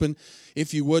open,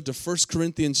 if you would, to 1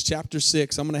 Corinthians chapter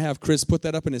 6. I'm going to have Chris put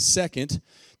that up in a second.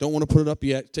 Don't want to put it up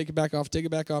yet. Take it back off, take it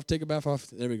back off, take it back off.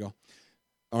 There we go.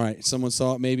 All right, someone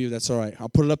saw it maybe. That's all right. I'll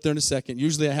put it up there in a second.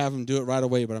 Usually I have them do it right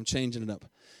away, but I'm changing it up.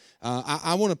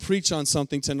 I want to preach on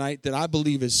something tonight that I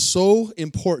believe is so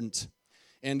important.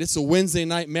 And it's a Wednesday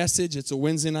night message. It's a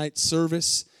Wednesday night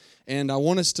service. And I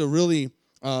want us to really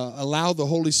allow the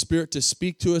Holy Spirit to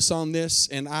speak to us on this.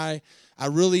 And I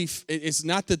really, it's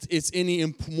not that it's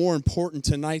any more important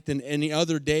tonight than any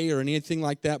other day or anything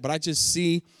like that, but I just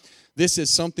see this as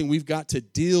something we've got to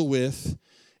deal with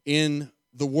in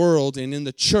the world and in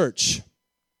the church.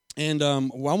 And I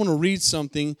want to read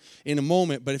something in a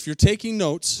moment, but if you're taking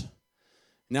notes,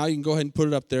 now you can go ahead and put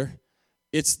it up there.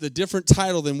 It's the different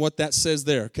title than what that says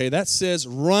there, okay? That says,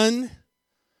 Run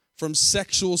from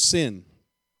Sexual Sin,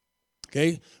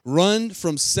 okay? Run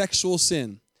from sexual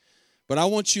sin. But I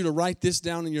want you to write this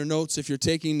down in your notes if you're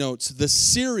taking notes. The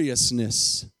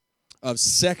seriousness of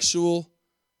sexual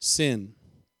sin.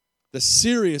 The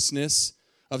seriousness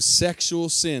of sexual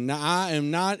sin. Now,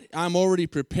 I'm already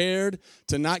prepared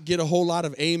to not get a whole lot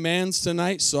of amens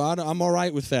tonight, so I'm all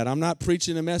right with that. I'm not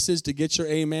preaching a message to get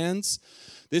your amens.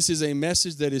 This is a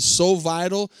message that is so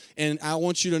vital, and I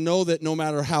want you to know that no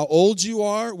matter how old you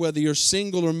are, whether you're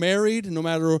single or married, no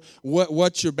matter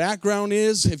what your background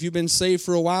is, if you've been saved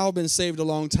for a while, been saved a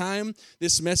long time,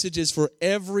 this message is for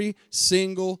every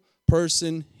single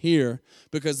person here,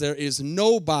 because there is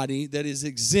nobody that is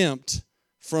exempt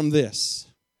from this.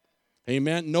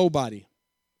 Amen? Nobody.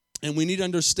 And we need to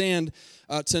understand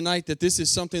tonight that this is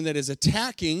something that is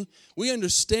attacking. We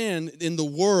understand in the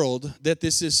world that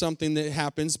this is something that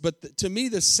happens. But to me,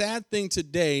 the sad thing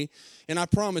today, and I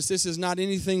promise this is not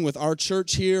anything with our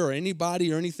church here or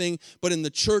anybody or anything, but in the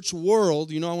church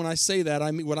world, you know, when I say that,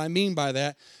 I mean what I mean by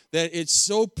that it's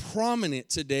so prominent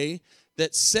today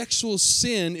that sexual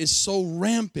sin is so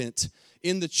rampant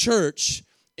in the church,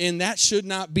 and that should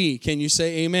not be. Can you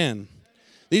say amen?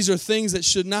 These are things that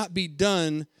should not be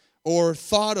done or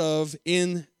thought of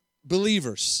in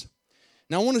believers.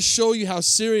 Now, I want to show you how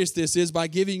serious this is by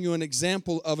giving you an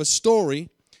example of a story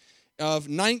of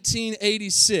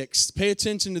 1986. Pay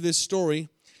attention to this story,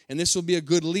 and this will be a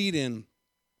good lead-in.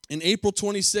 In April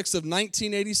 26th of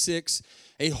 1986,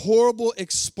 a horrible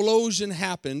explosion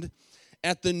happened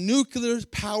at the nuclear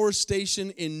power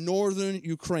station in northern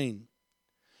Ukraine.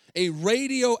 A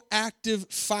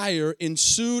radioactive fire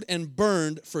ensued and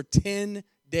burned for 10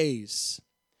 days,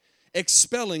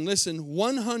 expelling, listen,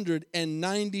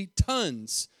 190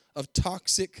 tons of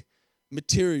toxic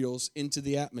materials into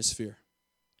the atmosphere.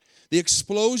 The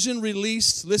explosion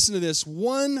released, listen to this,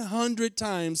 100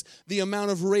 times the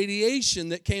amount of radiation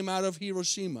that came out of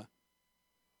Hiroshima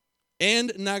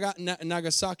and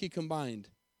Nagasaki combined.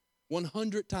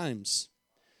 100 times.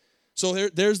 So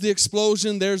there's the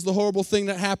explosion, there's the horrible thing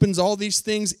that happens, all these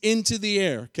things into the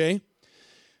air, okay?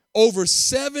 Over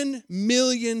 7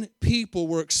 million people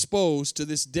were exposed to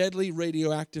this deadly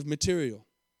radioactive material,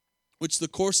 which the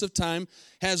course of time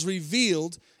has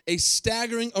revealed a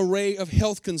staggering array of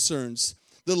health concerns.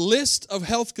 The list of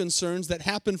health concerns that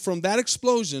happened from that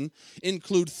explosion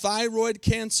include thyroid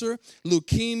cancer,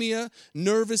 leukemia,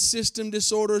 nervous system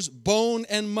disorders, bone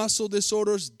and muscle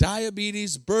disorders,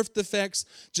 diabetes, birth defects,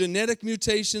 genetic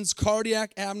mutations,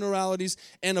 cardiac abnormalities,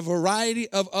 and a variety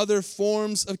of other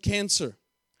forms of cancer.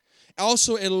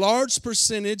 Also, a large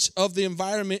percentage of the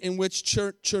environment in which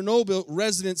Chernobyl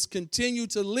residents continue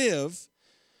to live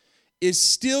is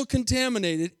still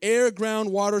contaminated, air,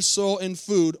 ground, water, soil, and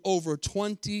food over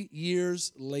 20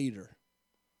 years later.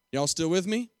 Y'all still with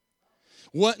me?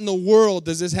 What in the world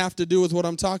does this have to do with what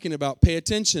I'm talking about? Pay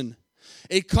attention.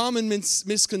 A common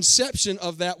misconception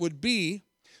of that would be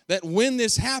that when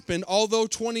this happened, although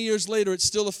 20 years later it's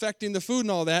still affecting the food and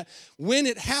all that, when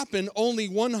it happened, only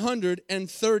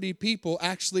 130 people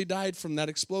actually died from that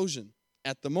explosion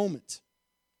at the moment.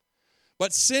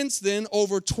 But since then,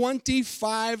 over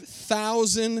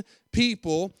 25,000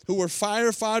 people who were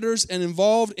firefighters and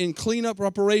involved in cleanup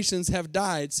operations have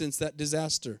died since that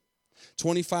disaster.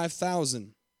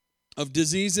 25,000 of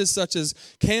diseases such as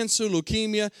cancer,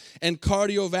 leukemia, and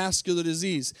cardiovascular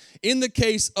disease. In the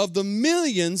case of the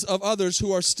millions of others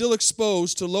who are still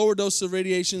exposed to lower doses of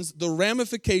radiations, the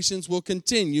ramifications will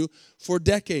continue for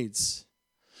decades.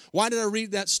 Why did I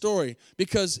read that story?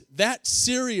 Because that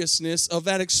seriousness of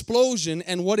that explosion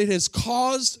and what it has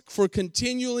caused for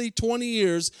continually 20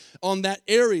 years on that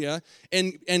area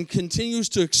and continues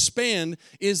to expand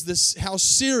is this how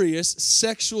serious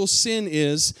sexual sin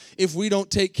is if we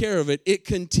don't take care of it. It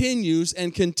continues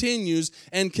and continues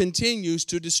and continues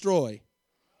to destroy.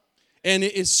 And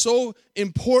it is so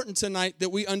important tonight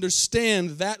that we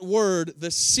understand that word,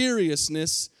 the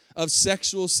seriousness of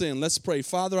sexual sin. Let's pray.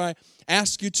 Father, I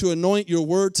ask you to anoint your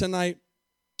word tonight.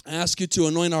 I ask you to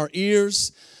anoint our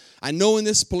ears. I know in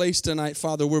this place tonight,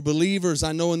 Father, we're believers.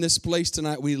 I know in this place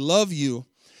tonight we love you.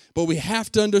 But we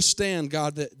have to understand,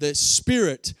 God, that the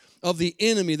spirit of the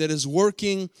enemy that is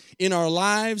working in our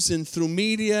lives and through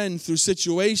media and through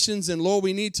situations. And Lord,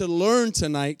 we need to learn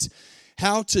tonight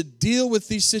how to deal with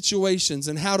these situations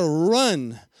and how to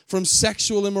run from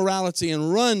sexual immorality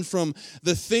and run from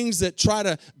the things that try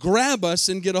to grab us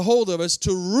and get a hold of us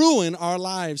to ruin our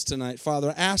lives tonight. Father,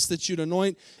 I ask that you'd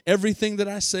anoint everything that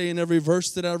I say and every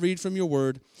verse that I read from your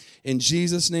word. In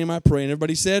Jesus' name I pray. And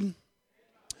everybody said?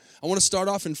 I want to start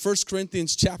off in 1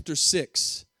 Corinthians chapter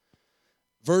 6,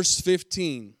 verse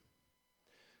 15.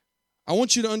 I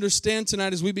want you to understand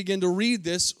tonight as we begin to read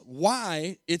this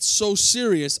why it's so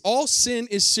serious. All sin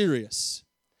is serious.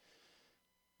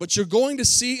 But you're going to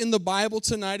see in the Bible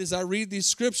tonight as I read these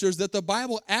scriptures that the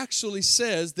Bible actually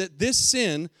says that this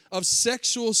sin of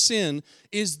sexual sin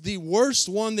is the worst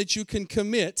one that you can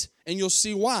commit, and you'll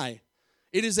see why.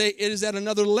 It is at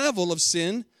another level of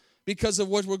sin because of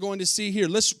what we're going to see here.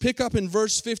 Let's pick up in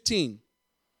verse 15.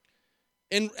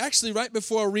 And actually, right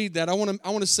before I read that, I want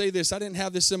to say this. I didn't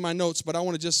have this in my notes, but I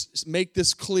want to just make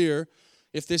this clear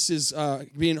if this is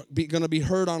going to be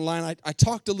heard online. I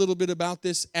talked a little bit about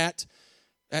this at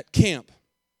camp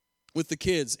with the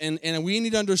kids. And we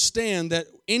need to understand that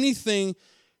anything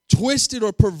twisted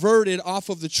or perverted off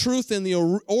of the truth and the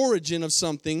origin of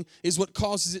something is what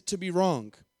causes it to be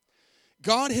wrong.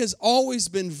 God has always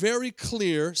been very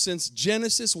clear since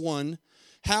Genesis 1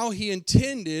 how he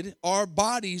intended our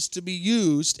bodies to be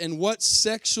used and what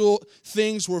sexual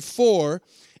things were for.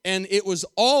 And it was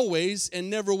always and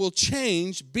never will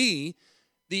change be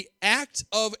the act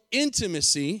of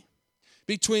intimacy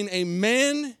between a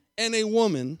man and a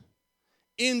woman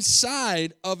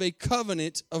inside of a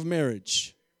covenant of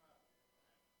marriage.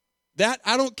 That,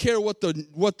 I don't care what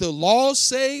the laws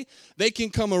say. They can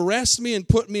come arrest me and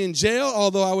put me in jail,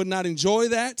 although I would not enjoy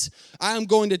that. I am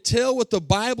going to tell what the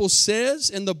Bible says,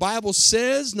 and the Bible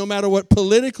says, no matter what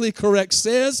politically correct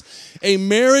says, a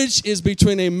marriage is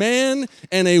between a man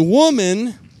and a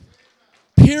woman,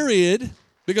 period,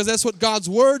 because that's what God's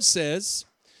word says.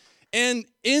 And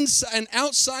inside and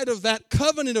outside of that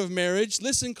covenant of marriage,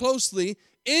 listen closely,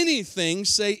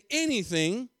 say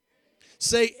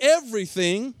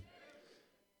everything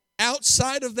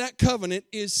outside of that covenant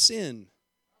is sin.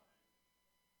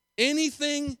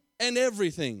 Anything and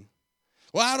everything.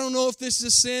 Well, I don't know if this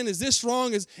is sin. Is this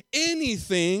wrong? Is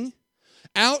anything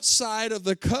outside of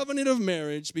the covenant of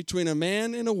marriage between a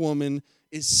man and a woman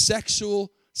is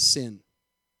sexual sin.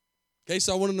 Okay,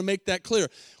 so I wanted to make that clear.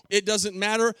 It doesn't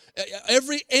matter.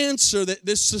 Every answer that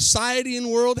this society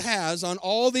and world has on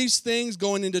all these things,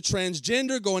 going into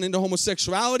transgender, going into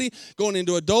homosexuality, going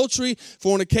into adultery,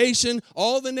 fornication,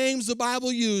 all the names the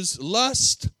Bible uses,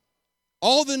 lust,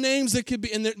 all the names that could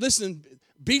be, and listen,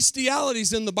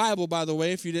 bestiality's in the Bible, by the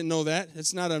way, if you didn't know that.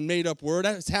 It's not a made-up word.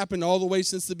 It's happened all the way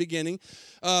since the beginning.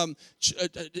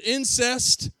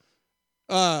 Incest,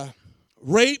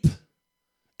 rape,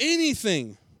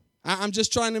 anything. I'm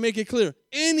just trying to make it clear.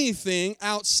 Anything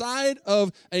outside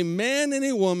of a man and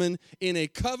a woman in a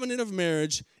covenant of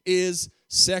marriage is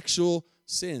sexual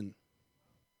sin.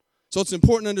 So it's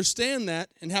important to understand that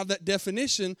and have that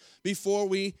definition before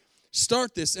we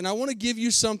start this. And I want to give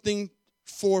you something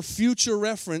for future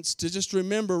reference to just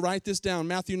remember, write this down,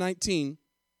 Matthew 19.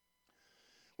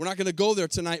 We're not going to go there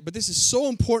tonight, but this is so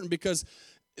important because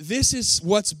this is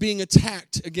what's being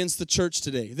attacked against the church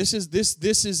today. This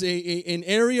is an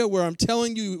area where I'm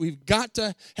telling you we've got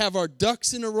to have our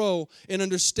ducks in a row and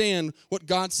understand what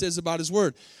God says about his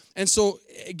word. And so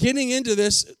getting into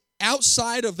this,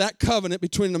 outside of that covenant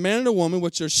between a man and a woman,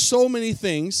 which there's so many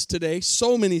things today,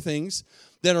 so many things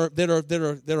that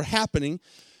are happening.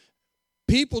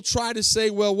 People try to say,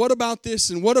 well, what about this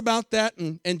and what about that?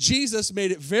 And Jesus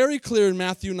made it very clear in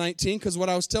Matthew 19, because what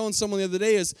I was telling someone the other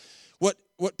day is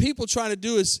what people try to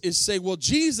do is say, well,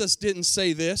 Jesus didn't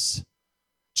say this.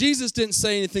 Jesus didn't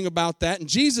say anything about that. And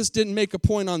Jesus didn't make a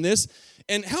point on this.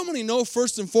 And how many know,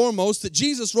 first and foremost, that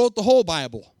Jesus wrote the whole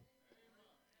Bible?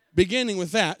 Beginning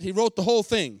with that, he wrote the whole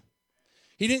thing.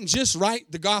 He didn't just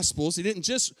write the Gospels. He didn't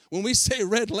just, when we say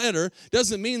red letter,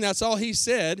 doesn't mean that's all he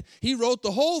said. He wrote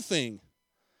the whole thing.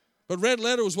 But red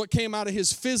letter was what came out of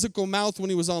his physical mouth when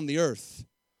he was on the earth.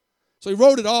 So he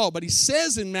wrote it all, but he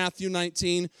says in Matthew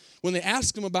 19, when they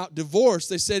asked him about divorce,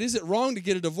 they said, is it wrong to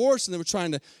get a divorce? And they were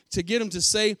trying to get him to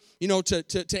say,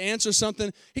 to answer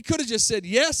something. He could have just said,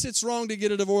 yes, it's wrong to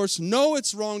get a divorce. No,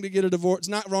 it's wrong to get a divorce. It's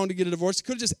not wrong to get a divorce. He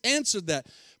could have just answered that.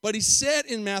 But he said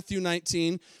in Matthew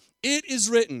 19, it is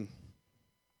written.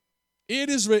 It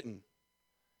is written.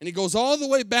 And he goes all the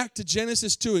way back to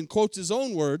Genesis 2 and quotes his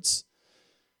own words.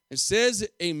 It says,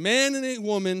 a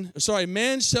man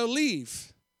shall leave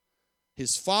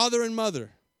his father and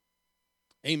mother.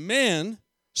 A man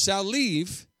shall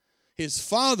leave his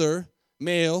father,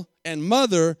 male, and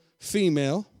mother,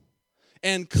 female,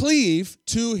 and cleave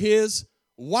to his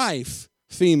wife,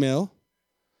 female.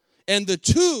 And the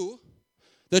two,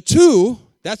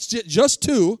 that's just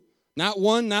two, not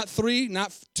one, not three,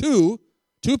 not two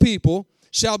people,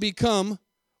 shall become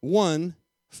one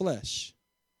flesh.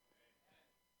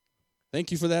 Thank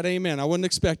you for that, amen. I wasn't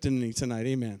expecting any tonight,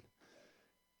 amen.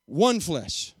 One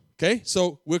flesh. Okay,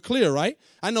 so we're clear, right?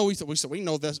 I know we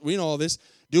know this. We know all this.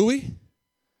 Do we?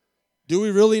 Do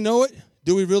we really know it?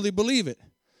 Do we really believe it?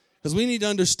 Because we need to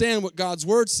understand what God's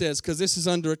word says, because this is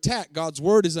under attack. God's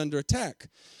word is under attack.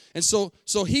 And so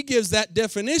he gives that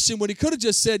definition when he could have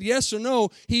just said yes or no.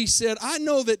 He said, I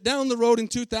know that down the road in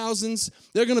 2000s,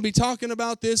 they're going to be talking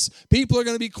about this. People are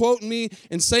going to be quoting me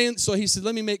and saying, so he said,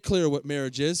 let me make clear what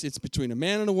marriage is. It's between a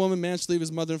man and a woman. Man shall leave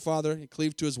his mother and father and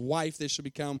cleave to his wife. They shall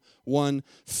become one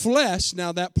flesh.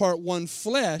 Now that part, one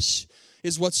flesh,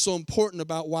 is what's so important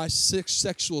about why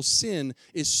sexual sin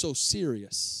is so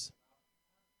serious.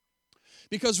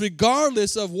 Because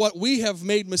regardless of what we have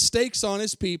made mistakes on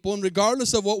as people, and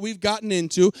regardless of what we've gotten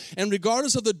into, and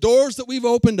regardless of the doors that we've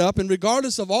opened up, and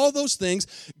regardless of all those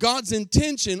things, God's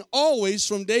intention always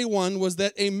from day one was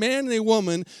that a man and a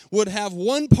woman would have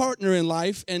one partner in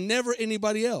life and never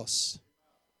anybody else.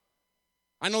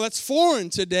 I know that's foreign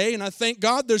today, and I thank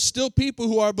God there's still people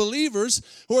who are believers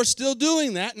who are still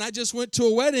doing that. And I just went to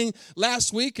a wedding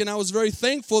last week, and I was very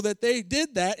thankful that they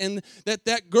did that, and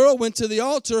that girl went to the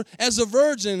altar as a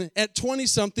virgin at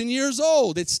 20-something years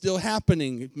old. It's still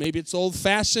happening. Maybe it's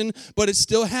old-fashioned, but it's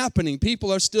still happening.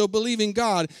 People are still believing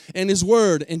God and His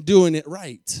Word and doing it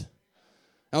right.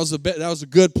 That was a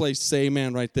good place to say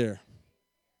amen right there.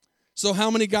 So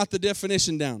how many got the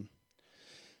definition down?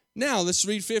 Now, let's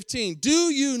read 15.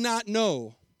 Do you not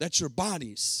know that your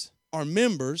bodies are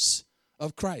members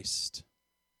of Christ?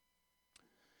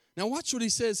 Now, watch what he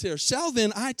says here. Shall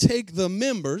then I take the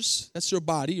members, that's your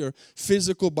body, your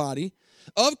physical body,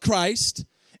 of Christ,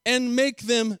 and make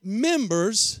them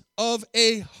members of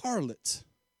a harlot?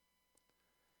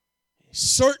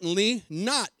 Certainly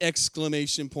not,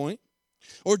 exclamation point.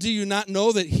 Or do you not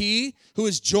know that he who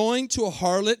is joined to a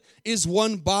harlot is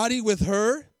one body with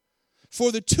her?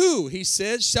 For the two, he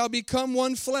says, shall become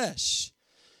one flesh.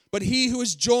 But he who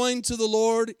is joined to the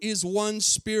Lord is one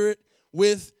spirit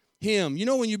with him. You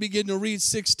know, when you begin to read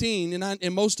 16,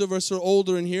 and most of us are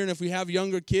older in here, and if we have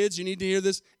younger kids, you need to hear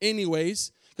this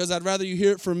anyways, because I'd rather you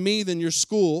hear it from me than your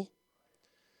school.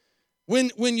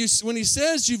 When he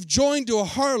says you've joined to a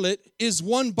harlot, is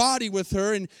one body with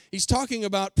her, and he's talking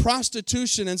about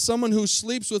prostitution and someone who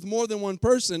sleeps with more than one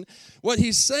person, what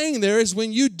he's saying there is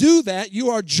when you do that, you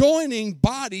are joining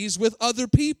bodies with other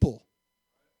people.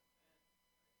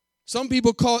 Some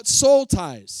people call it soul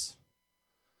ties.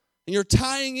 And you're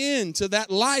tying into that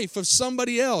life of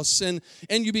somebody else, and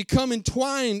you become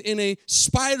entwined in a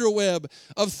spider web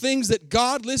of things that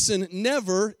God, listen,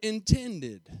 never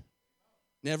intended.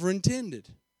 Never intended.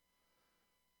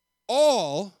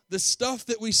 All the stuff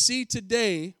that we see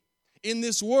today in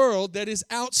this world that is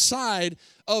outside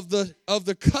of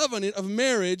the covenant of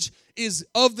marriage is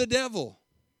of the devil.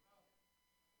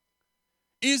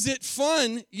 Is it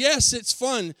fun? Yes, it's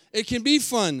fun. It can be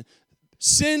fun.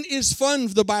 Sin is fun,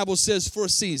 the Bible says, for a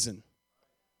season.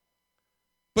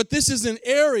 But this is an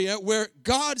area where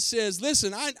God says,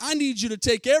 listen, I need you to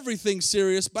take everything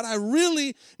serious, but I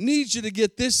really need you to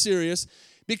get this serious.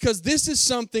 Because this is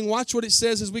something, watch what it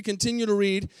says as we continue to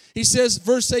read. He says,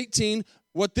 verse 18,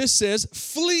 what this says,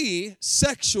 flee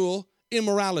sexual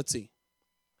immorality.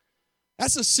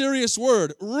 That's a serious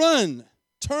word. Run.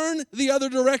 Turn the other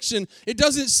direction. It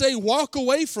doesn't say walk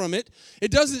away from it.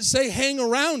 It doesn't say hang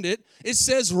around it. It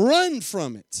says run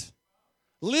from it.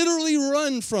 Literally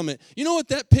run from it. You know what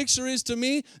that picture is to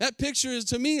me? That picture is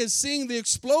to me is seeing the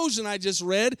explosion I just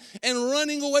read and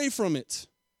running away from it.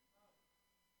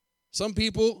 Some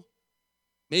people,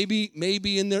 maybe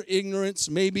in their ignorance,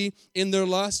 maybe in their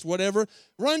lust, whatever,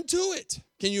 run to it.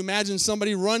 Can you imagine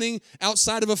somebody running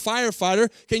outside of a firefighter?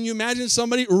 Can you imagine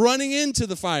somebody running into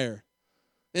the fire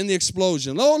in the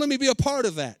explosion? Oh, let me be a part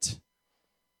of that.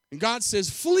 And God says,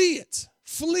 flee it.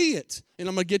 Flee it. And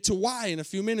I'm going to get to why in a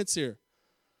few minutes here.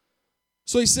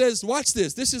 So he says, watch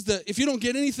this. This is if you don't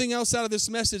get anything else out of this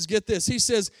message, get this. He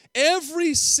says,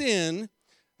 every sin,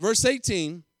 verse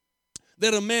 18,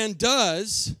 that a man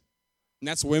does, and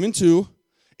that's women too,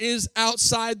 is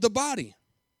outside the body.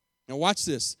 Now watch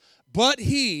this. But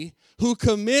he who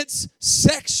commits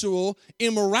sexual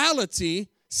immorality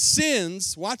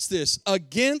sins, watch this,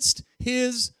 against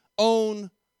his own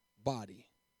body.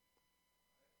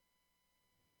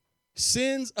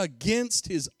 Sins against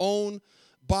his own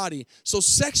body. So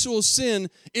sexual sin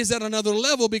is at another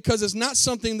level because it's not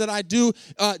something that I do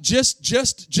just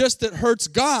that hurts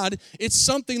God. It's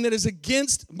something that is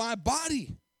against my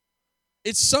body.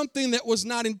 It's something that was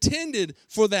not intended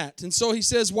for that. And so he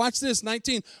says, watch this,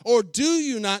 19. Or do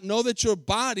you not know that your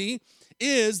body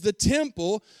is the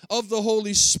temple of the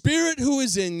Holy Spirit who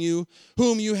is in you,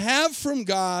 whom you have from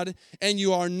God, and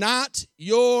you are not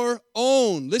your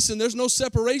own. Listen, there's no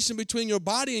separation between your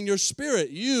body and your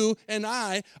spirit. You and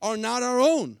I are not our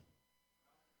own.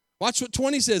 Watch what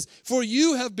 20 says. For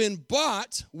you have been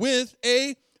bought with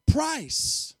a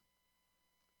price.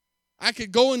 I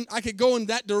could go in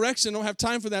that direction. I don't have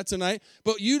time for that tonight.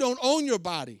 But you don't own your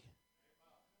body.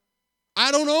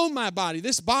 I don't own my body.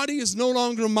 This body is no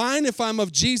longer mine. If I'm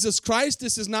of Jesus Christ,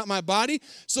 this is not my body.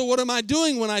 So what am I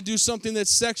doing when I do something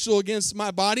that's sexual against my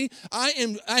body? I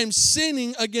am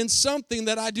sinning against something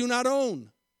that I do not own.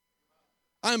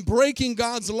 I'm breaking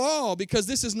God's law because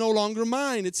this is no longer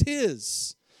mine. It's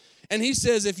His. And he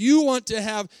says if you want to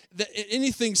have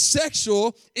anything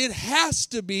sexual, it has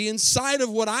to be inside of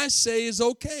what I say is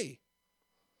okay.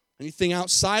 Anything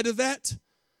outside of that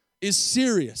is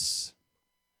serious.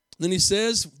 Then he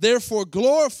says, therefore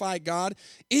glorify God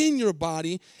in your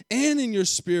body and in your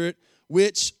spirit,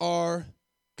 which are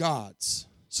God's.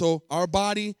 So our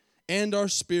body and our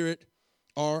spirit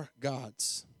are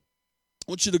God's.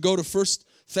 I want you to go to 1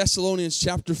 Thessalonians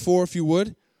chapter 4, if you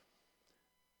would.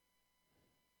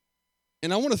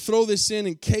 And I want to throw this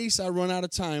in case I run out of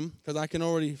time, because I can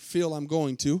already feel I'm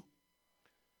going to.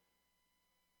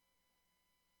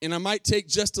 And I might take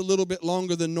just a little bit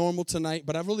longer than normal tonight,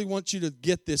 but I really want you to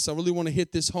get this. I really want to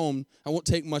hit this home. I won't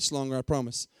take much longer, I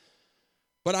promise.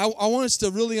 But I want us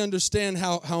to really understand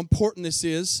how important this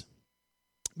is,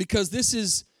 because this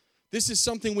is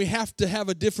something we have to have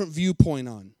a different viewpoint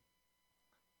on.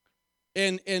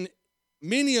 And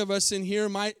many of us in here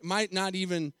might not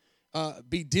even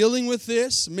be dealing with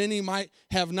this. Many might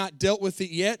have not dealt with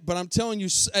it yet, but I'm telling you,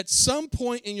 at some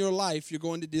point in your life, you're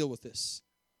going to deal with this.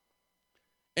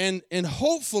 And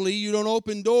hopefully you don't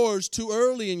open doors too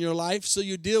early in your life so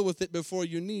you deal with it before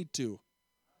you need to.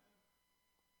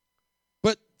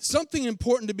 But something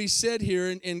important to be said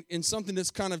here, and something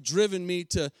that's kind of driven me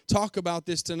to talk about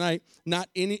this tonight,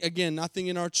 nothing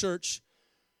in our church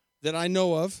that I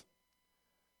know of,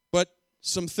 but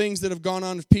some things that have gone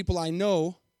on with people I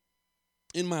know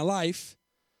in my life.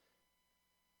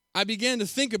 I began to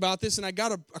think about this, and I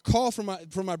got a call from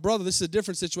my brother. This is a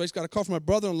different situation. Got a call from my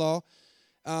brother-in-law.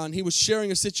 And he was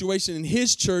sharing a situation in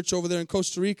his church over there in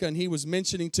Costa Rica, and he was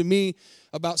mentioning to me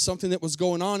about something that was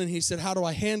going on, and he said, how do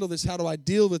I handle this? How do I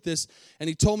deal with this? And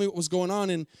he told me what was going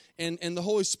on, and the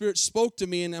Holy Spirit spoke to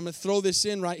me, and I'm going to throw this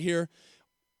in right here,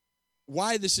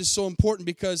 why this is so important,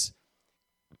 because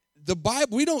the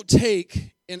Bible, we don't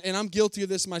take, and I'm guilty of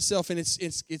this myself, and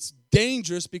it's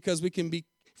dangerous because we can be,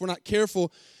 if we're not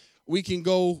careful, we can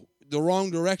go the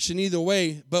wrong direction either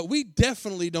way, but we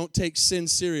definitely don't take sin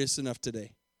serious enough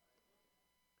today.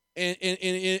 And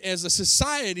as a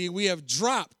society, we have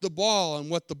dropped the ball on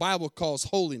what the Bible calls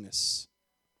holiness.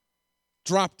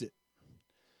 Dropped it.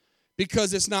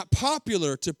 Because it's not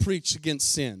popular to preach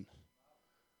against sin.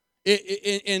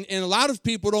 And a lot of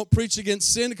people don't preach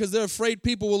against sin because they're afraid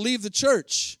people will leave the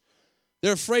church.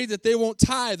 They're afraid that they won't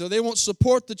tithe or they won't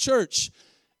support the church.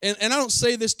 And I don't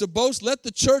say this to boast. Let the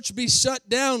church be shut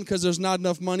down because there's not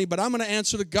enough money. But I'm going to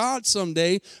answer to God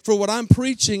someday for what I'm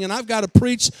preaching. And I've got to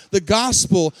preach the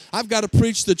gospel. I've got to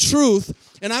preach the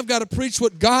truth. And I've got to preach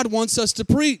what God wants us to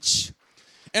preach.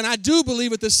 And I do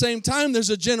believe at the same time there's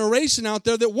a generation out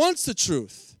there that wants the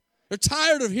truth. They're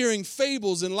tired of hearing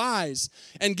fables and lies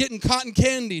and getting cotton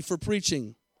candy for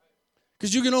preaching.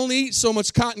 Because you can only eat so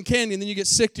much cotton candy and then you get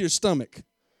sick to your stomach.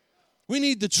 We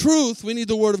need the truth. We need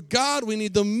the Word of God. We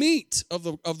need the meat of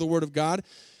the Word of God.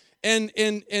 And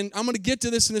I'm going to get to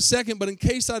this in a second, but in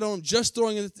case I don't, I'm just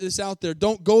throwing this out there.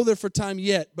 Don't go there for time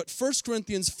yet. But 1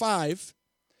 Corinthians 5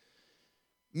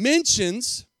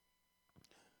 mentions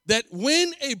that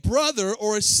when a brother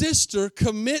or a sister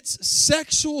commits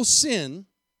sexual sin,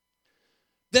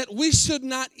 that we should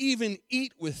not even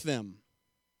eat with them.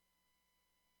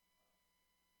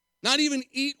 Not even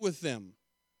eat with them.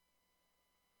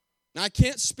 Now, I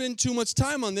can't spend too much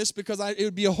time on this because it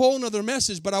would be a whole nother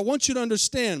message, but I want you to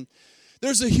understand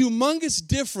there's a humongous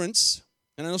difference,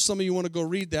 and I know some of you want to go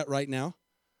read that right now.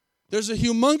 There's a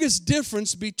humongous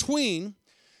difference between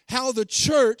how the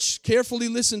church, carefully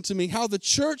listen to me, how the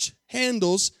church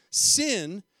handles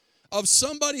sin of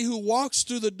somebody who walks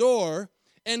through the door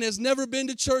and has never been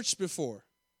to church before.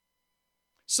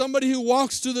 Somebody who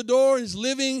walks through the door is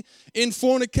living in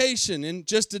fornication. And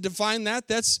just to define that,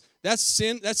 that's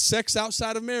sin, that's sex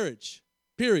outside of marriage,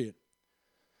 period.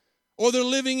 Or they're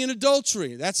living in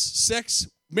adultery. That's sex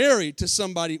married to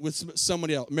somebody with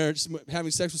somebody else, marriage,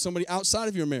 having sex with somebody outside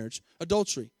of your marriage,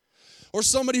 adultery. Or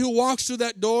somebody who walks through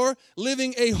that door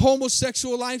living a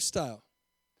homosexual lifestyle.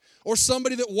 Or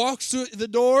somebody that walks through the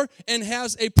door and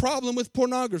has a problem with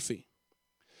pornography.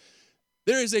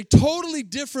 There is a totally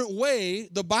different way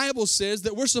the Bible says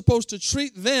that we're supposed to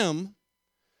treat them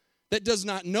that does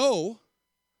not know.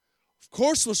 Of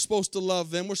course we're supposed to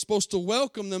love them. We're supposed to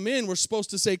welcome them in. We're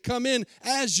supposed to say, come in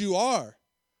as you are.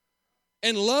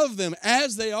 And love them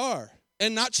as they are.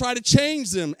 And not try to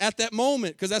change them at that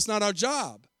moment, because that's not our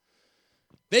job.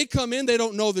 They come in, they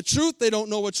don't know the truth. They don't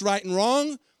know what's right and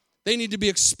wrong. They need to be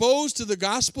exposed to the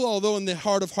gospel, although in the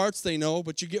heart of hearts they know,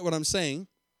 but you get what I'm saying.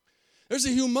 There's a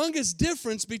humongous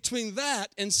difference between that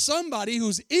and somebody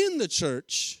who's in the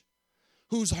church,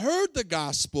 who's heard the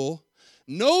gospel,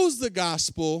 knows the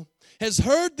gospel, has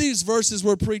heard these verses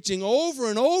we're preaching over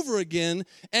and over again,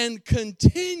 and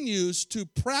continues to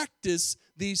practice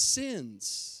these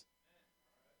sins.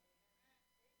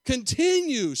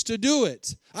 Continues to do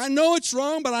it. I know it's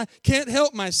wrong, but I can't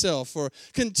help myself. Or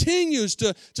continues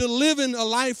to live in a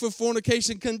life of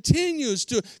fornication, continues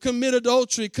to commit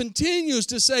adultery, continues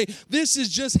to say, this is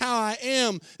just how I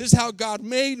am. This is how God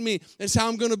made me. This is how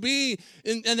I'm going to be.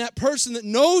 And that person that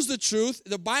knows the truth,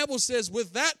 the Bible says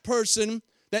with that person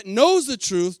that knows the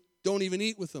truth, don't even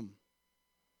eat with them.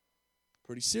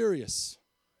 Pretty serious.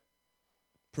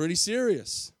 Pretty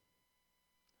serious.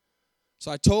 So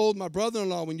I told my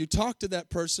brother-in-law, when you talk to that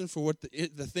person for what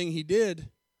the thing he did,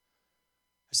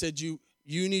 I said, you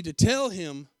need to tell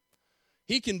him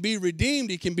he can be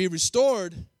redeemed, he can be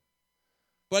restored,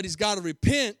 but he's got to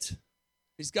repent,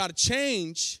 he's got to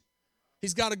change,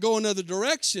 he's got to go another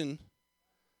direction,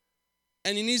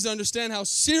 and he needs to understand how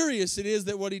serious it is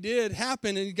that what he did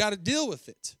happened, and he got to deal with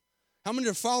it. How many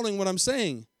are following what I'm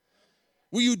saying?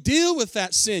 Will you deal with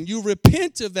that sin? You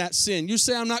repent of that sin. You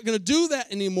say, I'm not going to do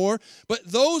that anymore. But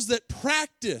those that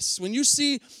practice, when you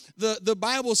see the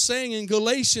Bible saying in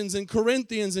Galatians and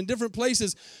Corinthians and different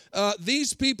places,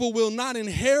 these people will not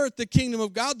inherit the kingdom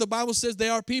of God. The Bible says they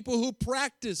are people who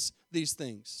practice these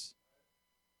things.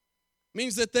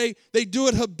 Means that they do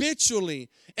it habitually.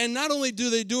 And not only do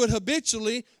they do it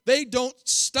habitually, they don't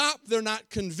stop. They're not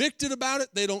convicted about it.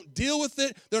 They don't deal with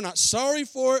it. They're not sorry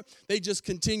for it. They just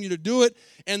continue to do it.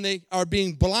 And they are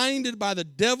being blinded by the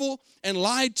devil and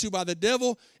lied to by the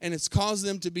devil. And it's caused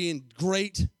them to be in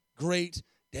great, great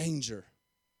danger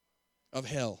of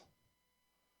hell.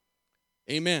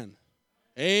 Amen.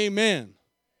 Amen.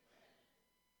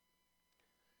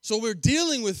 So we're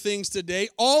dealing with things today,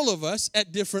 all of us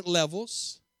at different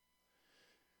levels.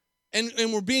 And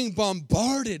we're being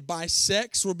bombarded by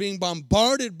sex. We're being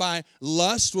bombarded by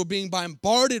lust. We're being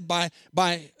bombarded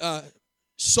by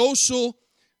social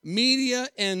media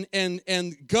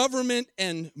and government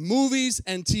and movies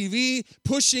and TV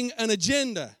pushing an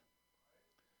agenda.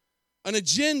 An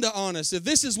agenda on us. If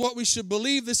this is what we should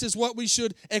believe, this is what we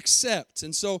should accept.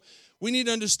 And so we need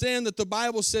to understand that the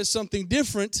Bible says something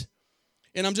different.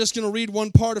 And I'm just going to read one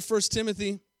part of 1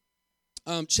 Timothy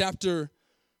chapter,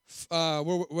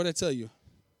 what did I tell you?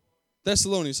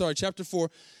 Thessalonians, sorry, chapter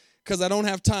 4, because I don't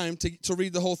have time to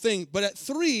read the whole thing. But at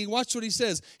 3, watch what he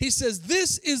says. He says,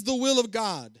 this is the will of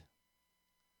God.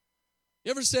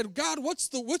 You ever said, God,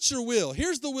 what's your will?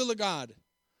 Here's the will of God.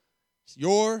 It's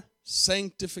your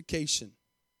sanctification.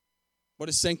 What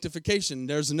is sanctification?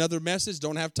 There's another message.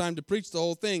 Don't have time to preach the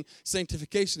whole thing.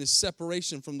 Sanctification is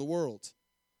separation from the world.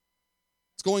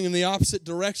 It's going in the opposite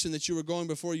direction that you were going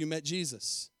before you met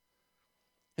Jesus.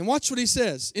 And watch what he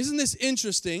says. Isn't this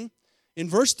interesting? In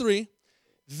verse 3,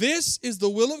 this is the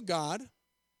will of God,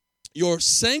 your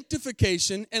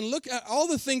sanctification. And look at all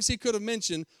the things he could have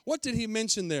mentioned. What did he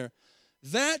mention there?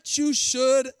 That you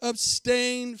should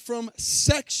abstain from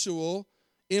sexual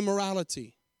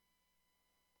immorality.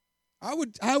 I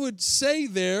would say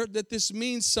there that this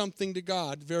means something to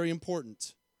God, very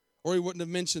important. Or he wouldn't have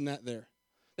mentioned that there.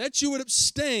 That you would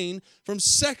abstain from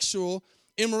sexual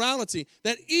immorality.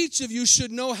 That each of you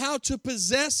should know how to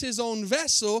possess his own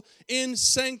vessel in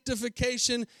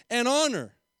sanctification and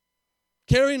honor.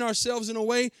 carrying ourselves in a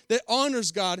way that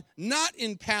honors God, not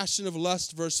in passion of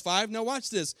lust, verse 5. Now watch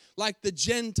this. Like the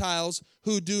Gentiles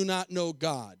who do not know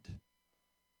God.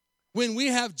 When we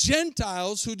have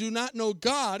Gentiles who do not know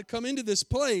God come into this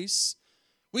place,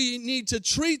 we need to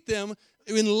treat them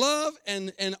in love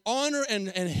and honor and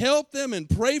help them and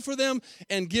pray for them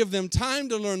and give them time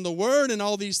to learn the word and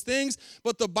all these things.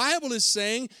 But the Bible is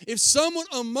saying if someone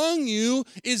among you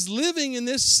is living in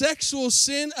this sexual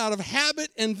sin out of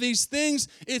habit and these things,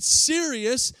 it's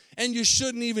serious and you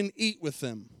shouldn't even eat with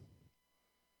them.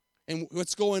 And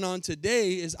what's going on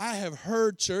today is I have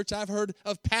heard I've heard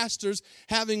of pastors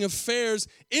having affairs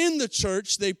in the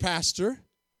church they pastor,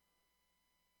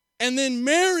 and then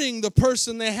marrying the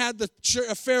person they had the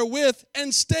affair with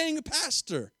and staying a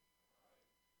pastor.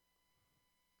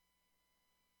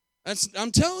 I'm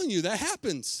telling you, that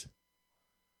happens.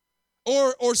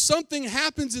 Or something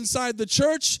happens inside the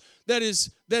church that is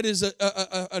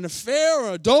an affair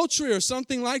or adultery or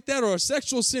something like that, or a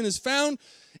sexual sin is found,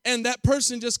 and that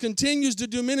person just continues to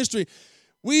do ministry.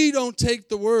 We don't take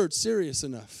the word serious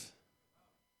enough.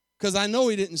 Because I know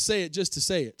he didn't say it just to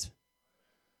say it.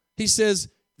 He says,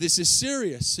 this is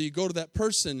serious. So you go to that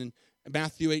person, and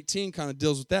Matthew 18 kind of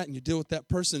deals with that, and you deal with that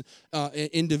person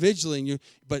individually.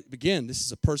 But again, this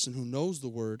is a person who knows the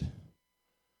word.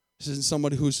 This isn't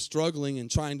somebody who's struggling and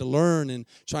trying to learn and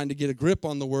trying to get a grip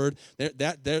on the word.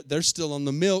 They're still on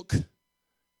the milk.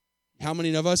 How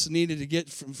many of us needed to get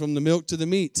from the milk to the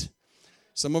meat?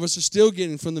 Some of us are still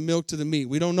getting from the milk to the meat.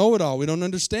 We don't know it all. We don't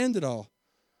understand it all.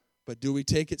 But do we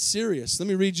take it serious? Let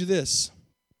me read you this.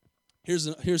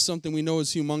 Here's something we know is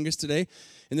humongous today,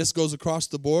 and this goes across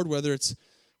the board, whether it's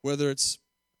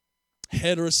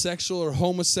heterosexual or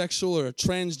homosexual or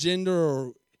transgender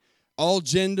or all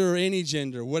gender or any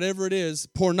gender, whatever it is,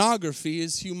 pornography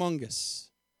is humongous.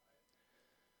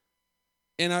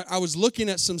 And I was looking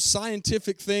at some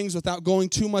scientific things without going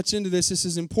too much into this. This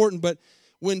is important, but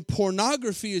when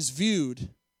pornography is viewed,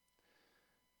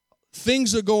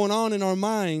 things are going on in our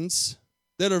minds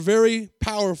that are very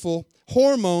powerful.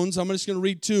 Hormones, I'm just going to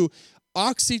read two.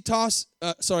 Oxytocin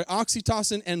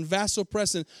and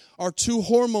vasopressin are two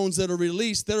hormones that are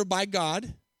released that are by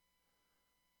God,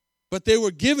 but they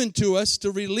were given to us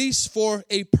to release for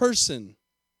a person,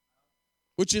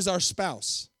 which is our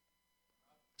spouse.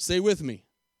 Stay with me.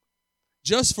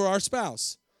 Just for our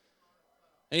spouse.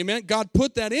 Amen. God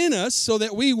put that in us so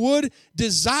that we would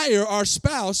desire our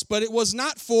spouse, but it was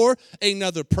not for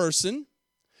another person.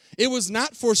 It was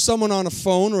not for someone on a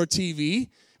phone or a TV. It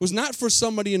was not for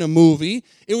somebody in a movie.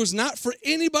 It was not for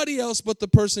anybody else but the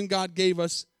person God gave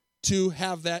us to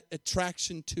have that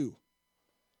attraction to.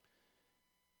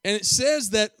 And it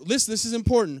says that, listen, this is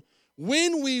important.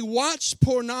 When we watch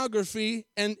pornography,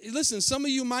 and listen, some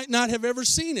of you might not have ever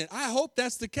seen it. I hope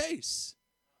that's the case.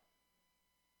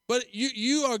 But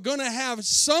you are going to have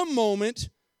some moment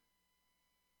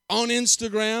on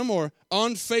Instagram or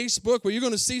on Facebook where you're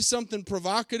going to see something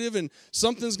provocative and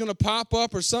something's going to pop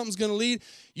up or something's going to lead.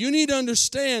 You need to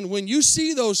understand when you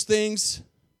see those things,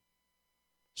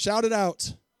 shout it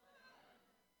out.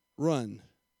 Run.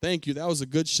 Thank you. That was a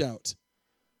good shout.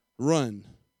 Run.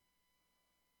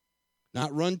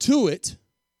 Not run to it,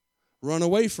 run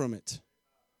away from it.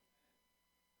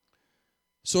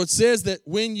 So it says that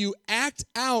when you act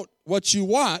out what you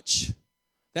watch,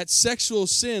 that sexual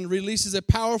sin releases a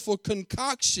powerful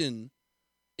concoction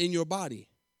in your body.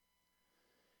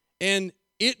 And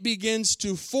it begins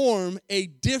to form a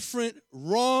different,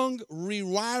 wrong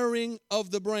rewiring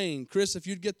of the brain. Chris, if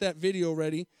you'd get that video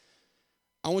ready,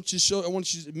 I want you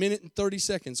a minute and 30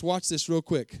 seconds. Watch this real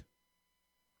quick.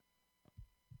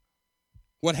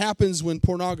 What happens when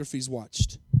pornography is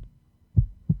watched?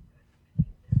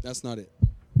 That's not it.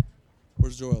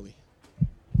 Where's Joelle?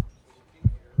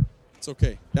 It's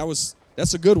okay.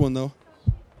 That's a good one though.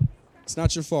 It's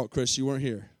not your fault, Chris. You weren't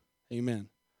here. Amen.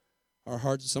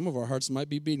 Some of our hearts might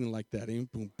be beating like that. Amen.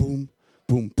 Boom, boom,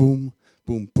 boom, boom,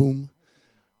 boom, boom.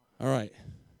 All right.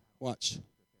 Watch.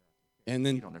 And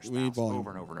then we need volume.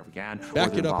 Over and over and over again.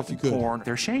 Back it up if you could. Porn.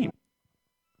 They're ashamed.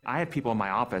 I have people in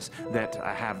my office that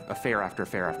have affair after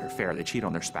affair after affair. They cheat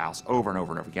on their spouse over and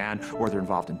over and over again, or they're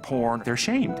involved in porn. They're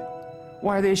ashamed.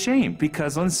 Why are they ashamed?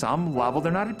 Because on some level,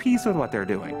 they're not at peace with what they're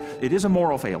doing. It is a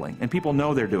moral failing, and people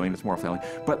know they're doing this moral failing.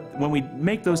 But when we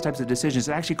make those types of decisions,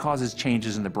 it actually causes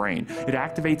changes in the brain. It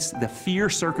activates the fear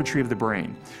circuitry of the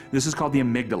brain. This is called the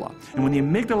amygdala. And when the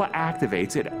amygdala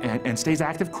activates it and stays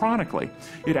active chronically,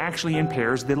 it actually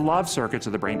impairs the love circuits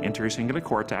of the brain, anterior cingulate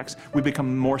cortex. We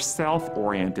become more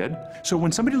self-oriented. So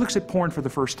when somebody looks at porn for the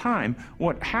first time,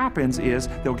 what happens is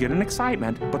they'll get an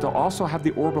excitement, but they'll also have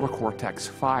the orbital cortex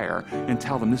fire and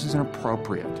tell them this is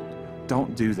inappropriate.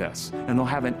 don't do this. And they'll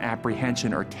have an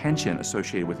apprehension or tension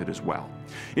associated with it as well.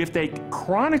 If they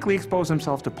chronically expose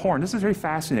themselves to porn, this is very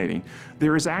fascinating.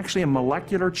 There is actually a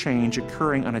molecular change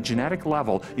occurring on a genetic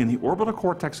level in the orbital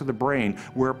cortex of the brain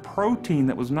where a protein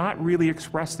that was not really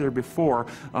expressed there before,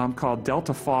 called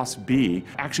delta phos B,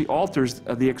 actually alters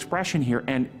the expression here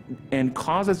and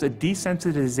causes a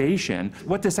desensitization.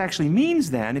 What this actually means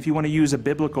then, if you want to use a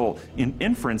biblical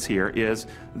inference here, is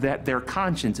that their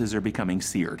consciences are becoming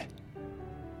seared.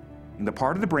 And the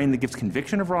part of the brain that gives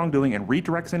conviction of wrongdoing and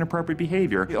redirects inappropriate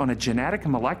behavior on a genetic,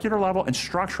 molecular level, and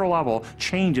structural level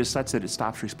changes such that it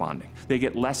stops responding. They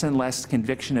get less and less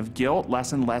conviction of guilt,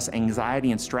 less and less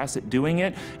anxiety and stress at doing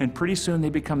it, and pretty soon they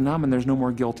become numb and there's no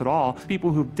more guilt at all.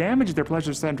 People who've damaged their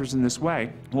pleasure centers in this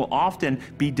way will often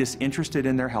be disinterested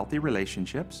in their healthy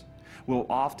relationships, will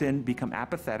often become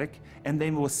apathetic, and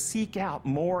they will seek out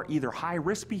more either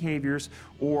high-risk behaviors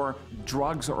or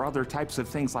drugs or other types of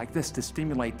things like this to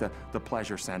stimulate the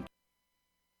pleasure center.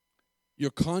 Your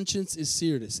conscience is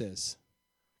seared, it says.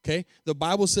 Okay? The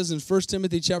Bible says in 1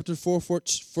 Timothy chapter 4,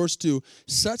 verse 2,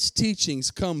 such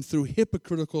teachings come through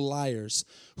hypocritical liars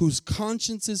whose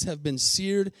consciences have been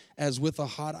seared as with a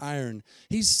hot iron.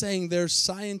 He's saying there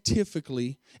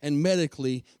scientifically and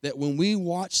medically that when we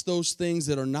watch those things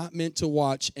that are not meant to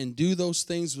watch and do those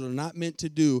things that are not meant to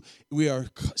do, we are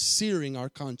searing our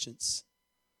conscience.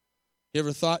 You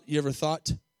ever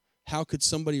thought, how could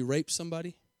somebody rape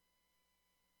somebody?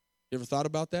 You ever thought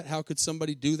about that? How could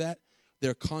somebody do that?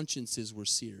 Their consciences were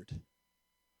seared.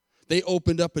 They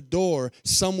opened up a door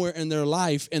somewhere in their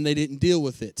life and they didn't deal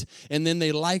with it. And then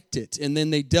they liked it. And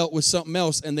then they dealt with something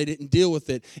else and they didn't deal with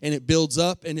it. And it builds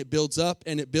up and it builds up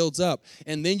and it builds up.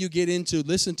 And then you get into,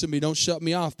 listen to me, don't shut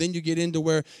me off. Then you get into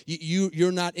where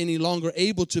you're not any longer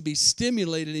able to be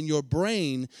stimulated in your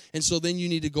brain. And so then you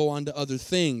need to go on to other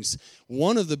things.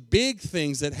 One of the big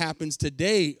things that happens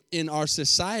today in our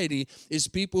society is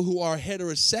people who are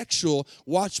heterosexual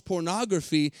watch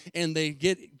pornography and they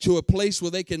get to a place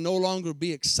where they can no longer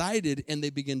be excited and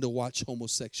they begin to watch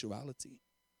homosexuality.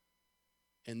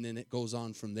 And then it goes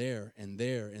on from there and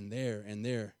there and there and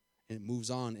there. And it moves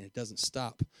on and it doesn't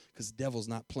stop because the devil's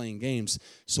not playing games.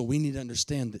 So we need to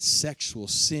understand that sexual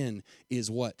sin is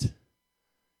what?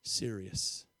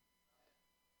 Serious.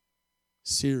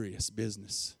 Serious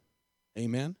business.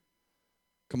 Amen?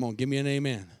 Come on, give me an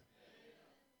amen.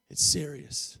 It's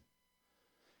serious.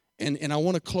 And I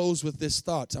want to close with this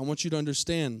thought. I want you to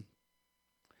understand.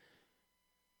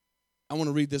 I want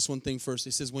to read this one thing first.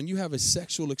 It says, when you have a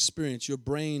sexual experience, your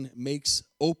brain makes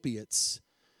opiates,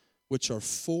 which are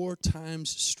 4 times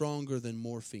stronger than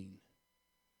morphine.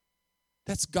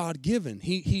 That's God-given.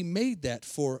 He made that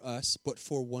for us, but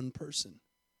for one person.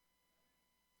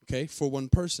 Okay, for one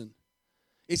person.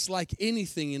 It's like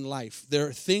anything in life. There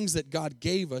are things that God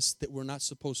gave us that we're not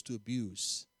supposed to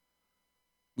abuse.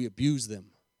 We abuse them.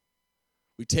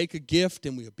 We take a gift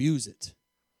and we abuse it.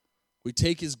 We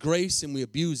take His grace and we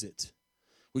abuse it.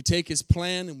 We take His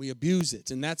plan and we abuse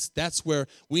it. And that's where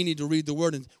we need to read the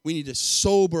Word and we need to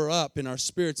sober up in our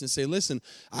spirits and say, listen,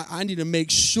 I need to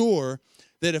make sure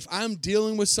that if I'm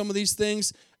dealing with some of these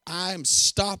things, I'm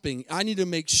stopping. I need to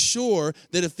make sure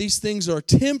that if these things are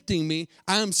tempting me,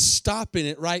 I'm stopping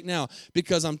it right now.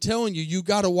 Because I'm telling you, you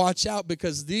got to watch out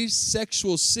because these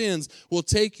sexual sins will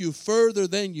take you further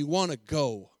than you want to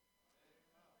go.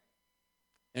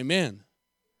 Amen.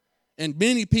 And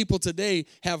many people today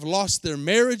have lost their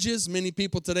marriages. Many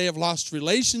people today have lost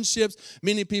relationships.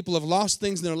 Many people have lost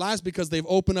things in their lives because they've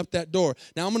opened up that door.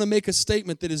 Now, I'm going to make a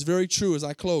statement that is very true as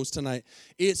I close tonight.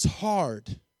 It's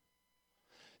hard.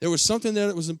 There was something there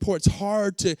that was important. It's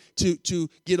hard to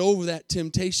get over that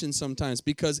temptation sometimes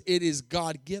because it is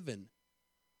God-given.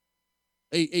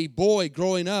 A boy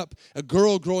growing up, a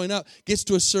girl growing up, gets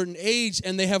to a certain age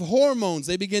and they have hormones.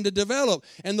 They begin to develop,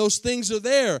 and those things are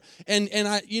there. And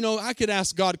I could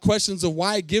ask God questions of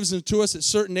why He gives them to us at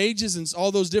certain ages and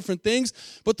all those different things.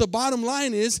 But the bottom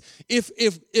line is, if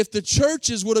the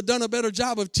churches would have done a better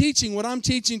job of teaching what I'm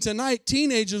teaching tonight,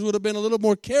 teenagers would have been a little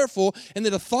more careful and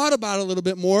they'd have thought about it a little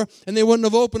bit more, and they wouldn't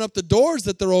have opened up the doors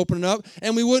that they're opening up,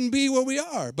 and we wouldn't be where we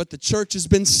are. But the church has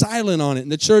been silent on it,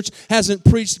 and the church hasn't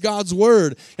preached God's word.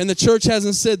 And the church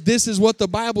hasn't said this is what the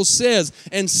Bible says.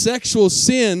 And sexual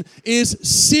sin is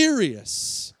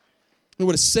serious. It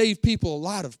would have saved people a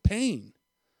lot of pain.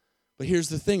 But here's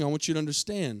the thing I want you to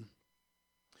understand.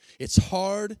 It's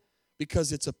hard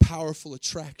because it's a powerful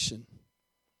attraction.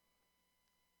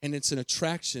 And it's an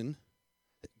attraction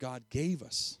that God gave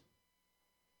us.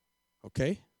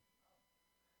 Okay?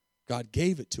 God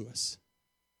gave it to us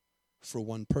for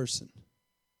one person.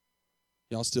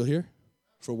 Y'all still here?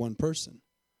 For one person.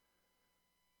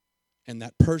 And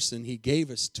that person he gave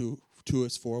us to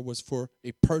us for was for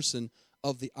a person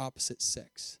of the opposite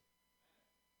sex.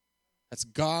 That's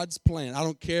God's plan. I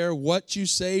don't care what you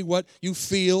say, what you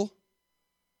feel.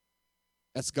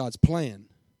 That's God's plan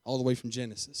all the way from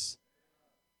Genesis.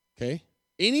 Okay?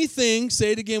 Anything,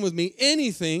 say it again with me,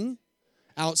 anything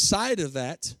outside of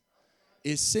that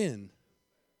is sin.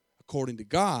 According to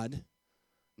God,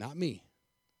 not me.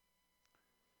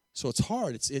 So it's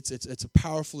hard. It's a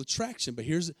powerful attraction. But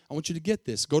I want you to get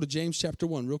this. Go to James chapter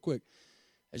 1 real quick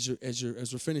as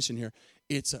we're finishing here.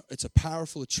 It's a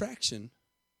powerful attraction.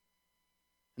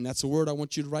 And that's a word I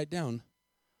want you to write down.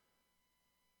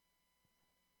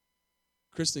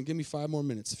 Kristen, give me 5 more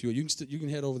minutes if you will. You can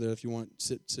head over there if you want.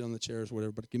 Sit on the chairs or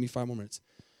whatever, but give me 5 more minutes.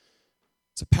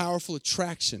 It's a powerful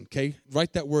attraction, okay?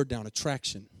 Write that word down,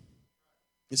 attraction.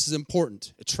 This is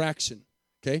important, attraction,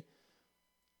 okay?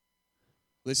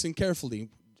 Listen carefully.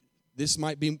 This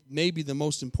might be maybe the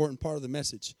most important part of the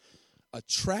message.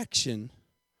 Attraction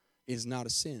is not a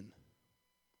sin.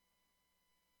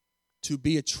 To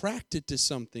be attracted to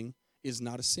something is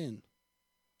not a sin.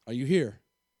 Are you here?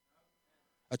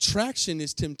 Attraction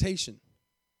is temptation.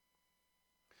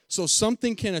 So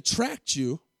something can attract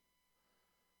you,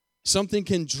 something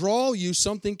can draw you,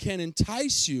 something can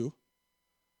entice you,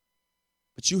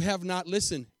 but you have not,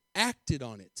 listen, acted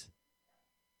on it.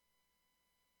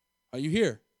 Are you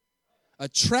here?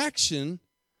 Attraction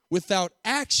without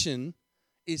action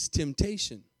is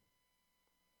temptation.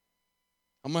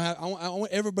 I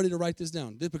want everybody to write this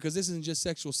down because this isn't just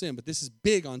sexual sin, but this is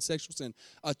big on sexual sin.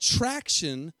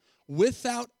 Attraction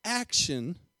without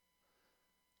action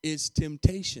is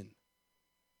temptation.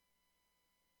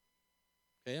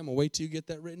 Okay, I'm going to wait till you get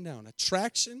that written down.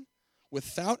 Attraction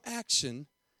without action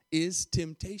is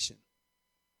temptation.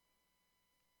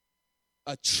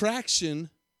 Attraction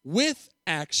with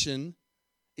action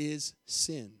is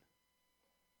sin.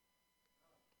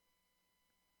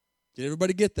 Did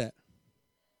everybody get that?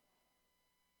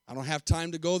 I don't have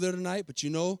time to go there tonight, but you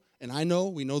know, and I know,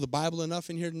 we know the Bible enough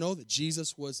in here to know that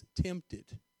Jesus was tempted,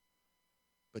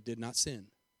 but did not sin.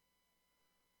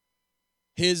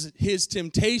 His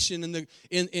temptation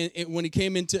when he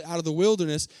came out of the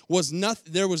wilderness was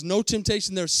nothing. There was no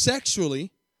temptation there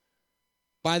sexually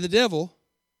by the devil,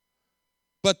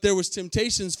 but there was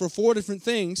temptations for 4 different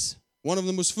things. One of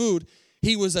them was food.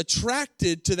 He was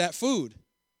attracted to that food.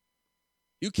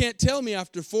 You can't tell me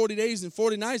after 40 days and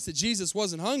 40 nights that Jesus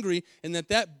wasn't hungry and that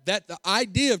the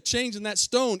idea of changing that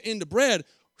stone into bread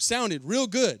sounded real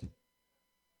good.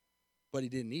 But he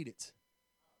didn't eat it.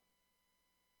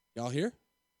 Y'all hear?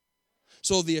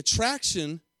 So the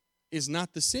attraction is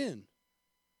not the sin.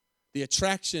 The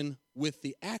attraction with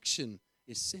the action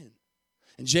is sin.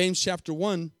 In James chapter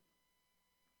 1,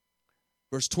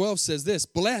 verse 12 says this,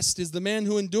 "Blessed is the man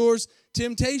who endures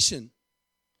temptation.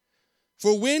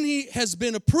 For when he has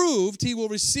been approved, he will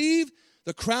receive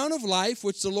the crown of life,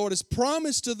 which the Lord has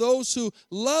promised to those who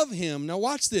love him." Now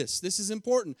watch this. This is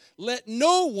important. "Let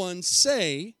no one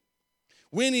say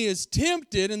when he is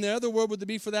tempted," and the other word would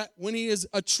be for that, when he is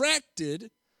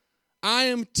attracted, "I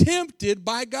am tempted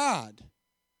by God.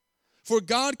 For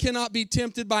God cannot be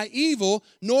tempted by evil,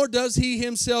 nor does he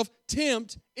himself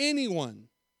tempt anyone."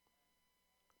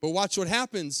 But watch what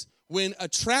happens when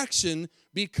attraction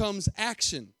becomes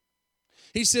action.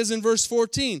 He says in verse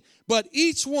 14, "But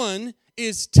each one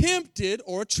is tempted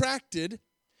or attracted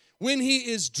when he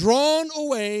is drawn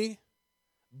away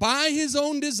by his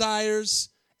own desires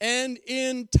and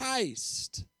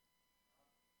enticed."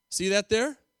 See that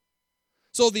there?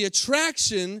 So the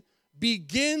attraction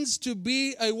begins to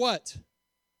be a what?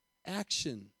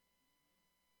 Action.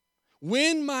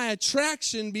 When my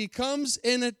attraction becomes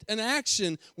an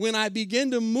action, when I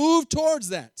begin to move towards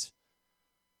that,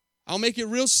 I'll make it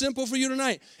real simple for you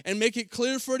tonight and make it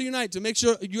clear for you tonight to make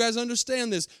sure you guys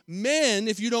understand this. Men,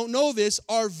 if you don't know this,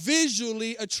 are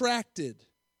visually attracted.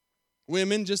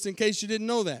 Women, just in case you didn't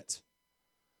know that.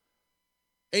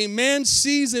 A man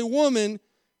sees a woman,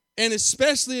 and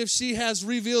especially if she has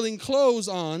revealing clothes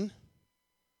on,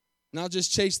 and I'll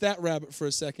just chase that rabbit for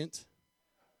a second.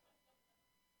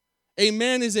 A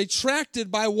man is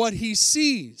attracted by what he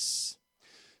sees.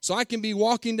 So I can be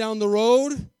walking down the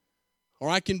road, or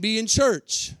I can be in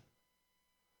church,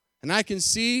 and I can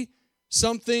see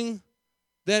something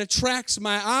that attracts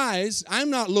my eyes.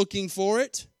 I'm not looking for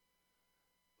it,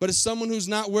 but it's someone who's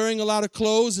not wearing a lot of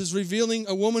clothes,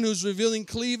 a woman who's revealing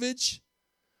cleavage,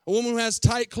 a woman who has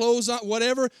tight clothes on,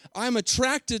 whatever. I'm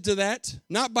attracted to that,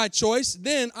 not by choice.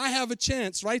 Then I have a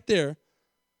chance right there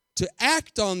to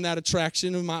act on that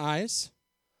attraction of my eyes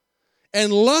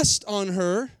and lust on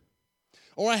her,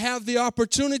 or I have the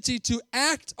opportunity to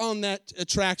act on that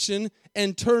attraction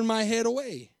and turn my head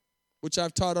away, which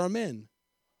I've taught our men.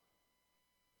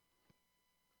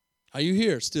 Are you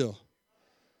here still?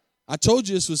 I told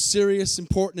you this was serious,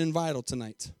 important, and vital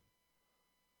tonight.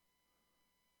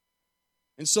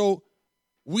 And so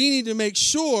we need to make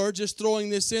sure, just throwing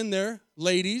this in there,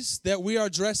 ladies, that we are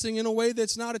dressing in a way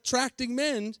that's not attracting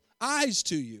men's eyes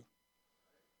to you.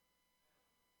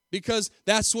 Because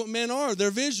that's what men are.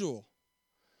 They're visual.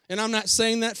 And I'm not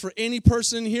saying that for any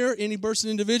person here, any person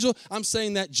individual. I'm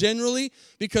saying that generally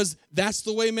because that's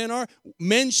the way men are.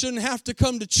 Men shouldn't have to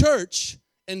come to church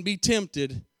and be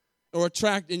tempted or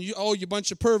attracted. And you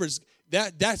bunch of perverts.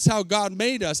 That's how God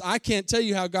made us. I can't tell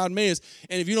you how God made us.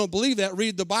 And if you don't believe that,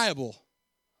 read the Bible.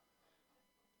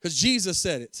 Because Jesus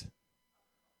said it.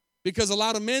 Because a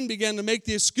lot of men began to make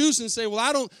the excuse and say,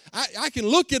 well, I can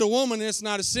look at a woman and it's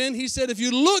not a sin. He said, if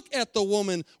you look at the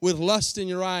woman with lust in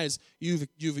your eyes,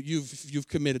 you've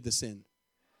committed the sin.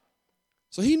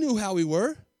 So he knew how we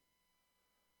were.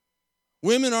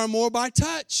 Women are more by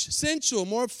touch, sensual,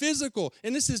 more physical.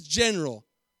 And this is general.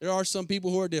 There are some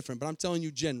people who are different, but I'm telling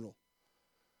you general.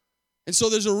 And so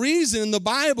there's a reason in the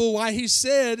Bible why he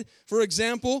said, for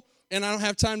example, and I don't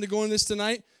have time to go into this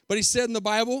tonight, but he said in the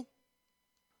Bible,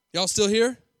 y'all still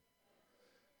here?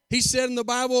 He said in the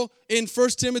Bible in 1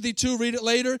 Timothy 2, read it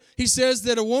later, he says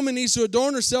that a woman needs to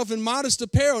adorn herself in modest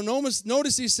apparel.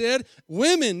 Notice he said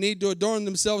women need to adorn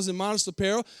themselves in modest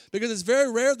apparel because it's very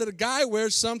rare that a guy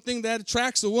wears something that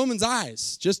attracts a woman's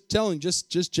eyes. Just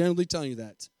generally telling you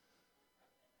that.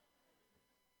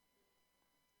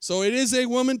 So it is a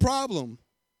woman problem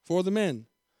for the men.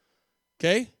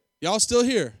 Okay? Y'all still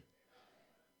here?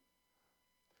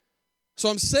 So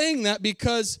I'm saying that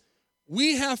because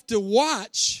we have to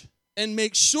watch and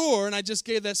make sure, and I just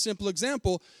gave that simple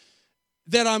example,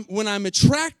 that when I'm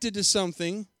attracted to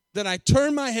something, that I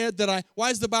turn my head, why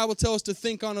does the Bible tell us to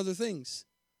think on other things?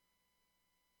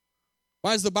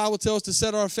 Why does the Bible tell us to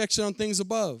set our affection on things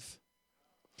above?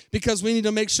 Because we need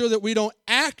to make sure that we don't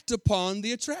act upon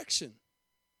the attraction.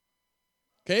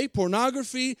 Okay,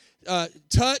 pornography,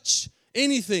 touch,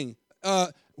 anything,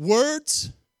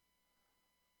 words.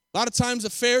 A lot of times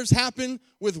affairs happen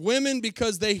with women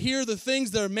because they hear the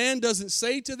things their man doesn't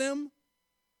say to them.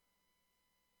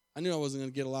 I knew I wasn't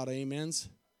going to get a lot of amens.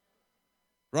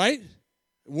 Right?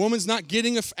 A woman's not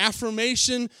getting an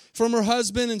affirmation from her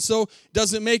husband and so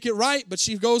doesn't make it right, but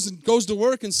she goes to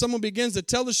work and someone begins to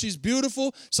tell her she's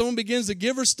beautiful. Someone begins to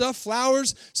give her stuff,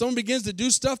 flowers. Someone begins to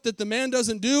do stuff that the man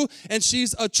doesn't do, and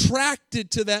she's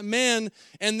attracted to that man.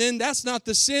 And then that's not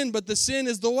the sin, but the sin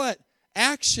is the what?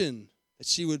 Action.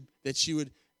 That she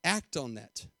would act on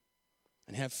that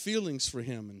and have feelings for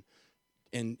him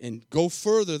and go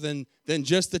further than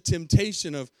just the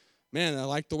temptation of, man, I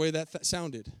like the way that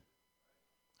sounded.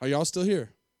 Are y'all still here?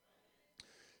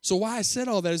 So why I said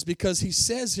all that is because he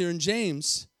says here in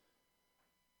James,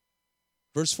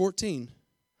 verse 14,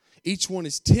 each one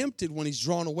is tempted when he's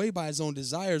drawn away by his own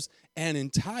desires and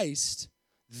enticed.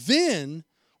 Then,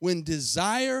 when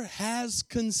desire has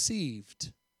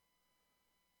conceived,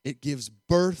 it gives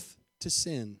birth to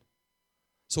sin.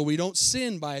 So we don't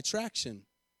sin by attraction.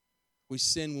 We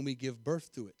sin when we give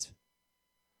birth to it.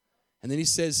 And then he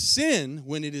says, sin,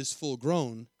 when it is full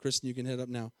grown, Kristen, you can head up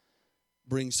now,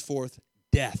 brings forth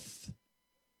death.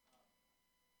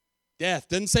 Death.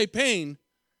 Doesn't say pain, it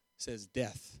says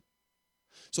death.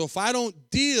 So if I don't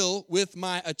deal with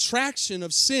my attraction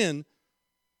of sin,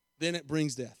 then it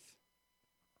brings death.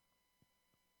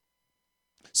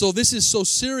 So this is so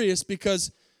serious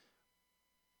because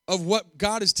of what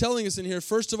God is telling us in here.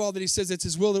 First of all, that he says it's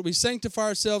his will that we sanctify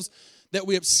ourselves, that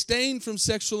we abstain from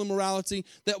sexual immorality,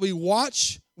 that we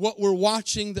watch what we're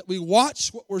watching, that we watch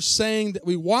what we're saying, that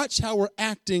we watch how we're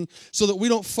acting so that we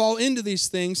don't fall into these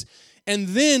things. And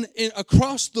then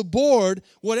across the board,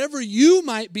 whatever you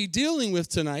might be dealing with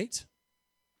tonight,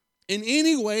 in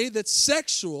any way that's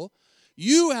sexual,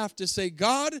 you have to say,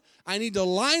 God, I need to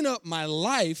line up my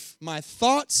life, my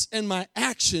thoughts, and my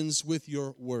actions with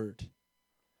your word.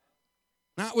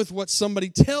 Not with what somebody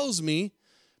tells me,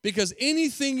 because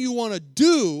anything you want to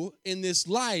do in this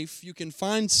life, you can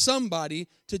find somebody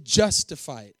to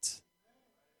justify it.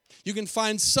 You can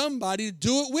find somebody to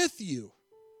do it with you.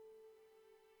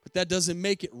 But that doesn't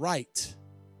make it right.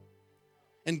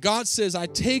 And God says, I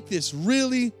take this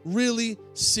really, really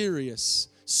serious.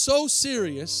 So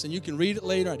serious, and you can read it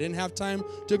later. I didn't have time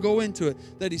to go into it.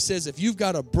 That he says, if you've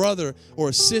got a brother or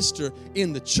a sister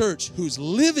in the church who's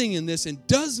living in this and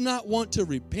does not want to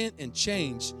repent and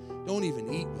change, don't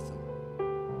even eat with them.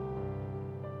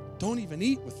 Don't even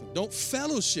eat with them. Don't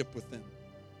fellowship with them.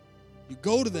 You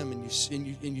go to them and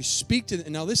you speak to them.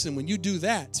 And now listen, when you do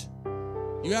that,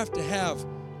 you have to have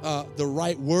the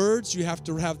right words. You have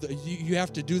to have you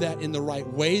have to do that in the right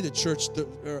way.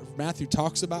 Matthew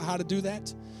talks about how to do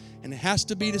that. And it has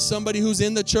to be to somebody who's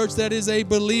in the church that is a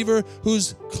believer,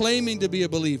 who's claiming to be a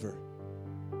believer.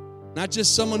 Not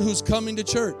just someone who's coming to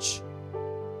church.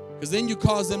 Because then you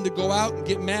cause them to go out and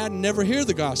get mad and never hear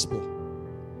the gospel.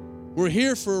 We're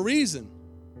here for a reason.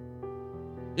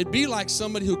 It'd be like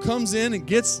somebody who comes in and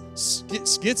gets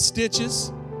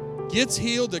stitches, gets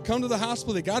healed. They come to the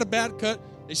hospital, they got a bad cut,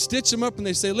 they stitch them up and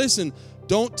they say, listen,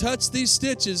 don't touch these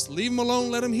stitches, leave them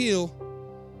alone, let them heal.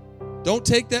 Don't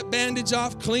take that bandage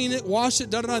off, clean it, wash it,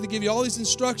 da-da-da. They give you all these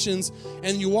instructions,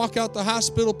 and you walk out the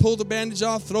hospital, pull the bandage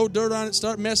off, throw dirt on it,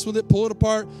 start messing with it, pull it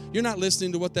apart. You're not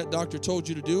listening to what that doctor told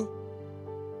you to do.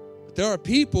 But there are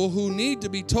people who need to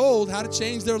be told how to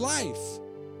change their life.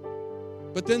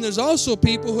 But then there's also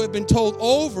people who have been told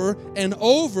over and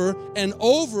over and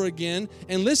over again.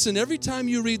 And listen, every time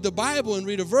you read the Bible and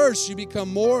read a verse, you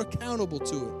become more accountable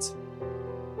to it.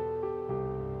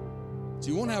 So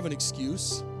you won't have an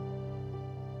excuse.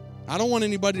 I don't want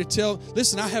anybody to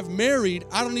listen, I have married,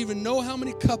 I don't even know how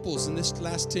many couples in this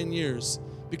last 10 years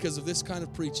because of this kind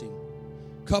of preaching.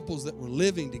 Couples that were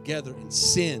living together in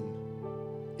sin.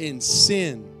 In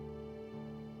sin.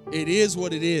 It is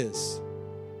what it is.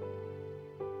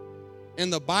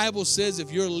 And the Bible says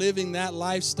if you're living that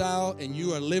lifestyle and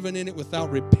you are living in it without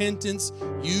repentance,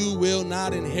 you will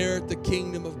not inherit the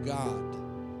kingdom of God.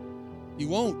 You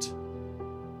won't.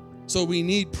 So we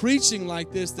need preaching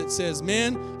like this that says,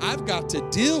 man, I've got to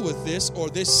deal with this or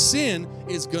this sin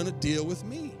is going to deal with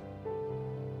me.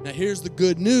 Now here's the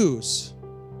good news.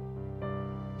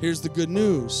 Here's the good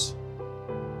news.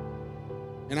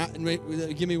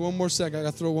 And give me one more second. I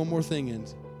got to throw one more thing in.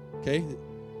 Okay?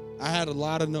 I had a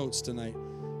lot of notes tonight,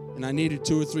 and I needed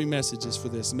 2 or 3 messages for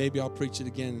this. Maybe I'll preach it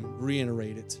again and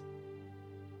reiterate it.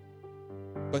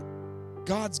 But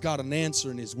God's got an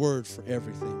answer in His Word for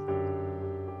everything.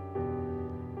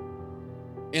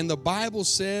 And the Bible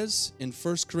says in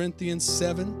 1 Corinthians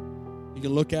 7, you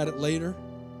can look at it later,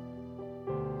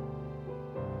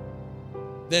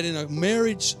 that in a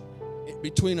marriage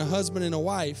between a husband and a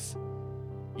wife,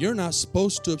 you're not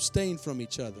supposed to abstain from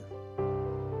each other.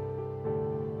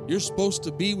 You're supposed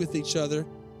to be with each other,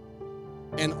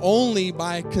 and only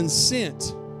by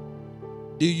consent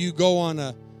do you go on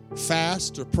a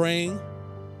fast or praying.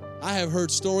 I have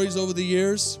heard stories over the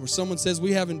years where someone says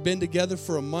we haven't been together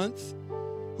for a month.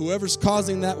 Whoever's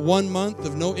causing that 1 month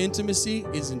of no intimacy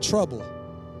is in trouble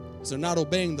because they're not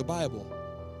obeying the Bible.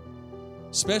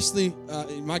 Especially,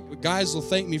 my guys will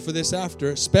thank me for this after,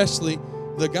 especially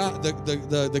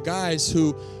the guys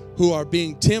who are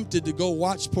being tempted to go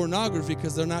watch pornography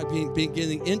because they're not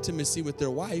getting intimacy with their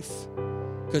wife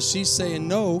because she's saying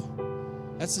no.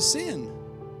 That's a sin.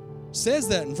 It says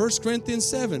that in 1 Corinthians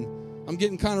 7. I'm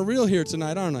getting kind of real here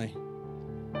tonight, aren't I?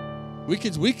 We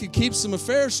could keep some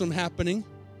affairs from happening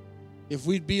if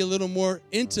we'd be a little more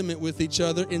intimate with each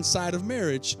other inside of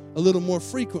marriage a little more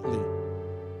frequently.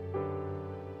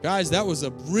 Guys, that was a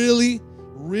really,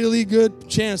 really good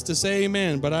chance to say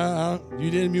amen, but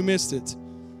you missed it.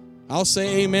 I'll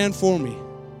say amen for me.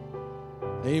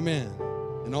 Amen.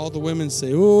 And all the women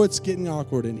say, oh, it's getting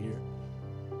awkward in here.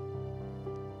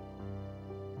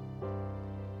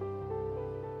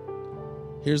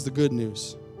 Here's the good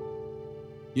news.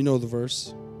 You know the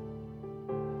verse.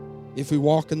 If we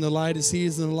walk in the light as He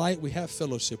is in the light, we have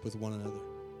fellowship with one another.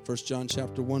 1 John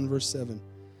chapter 1, verse 7.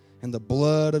 And the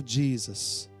blood of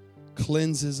Jesus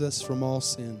cleanses us from all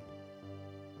sin.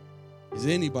 Is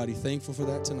anybody thankful for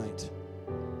that tonight?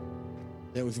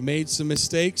 That we've made some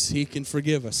mistakes, He can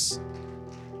forgive us.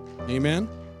 Amen?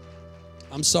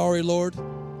 I'm sorry, Lord.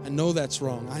 I know that's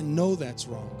wrong. I know that's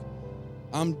wrong.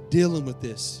 I'm dealing with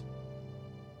this.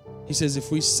 He says,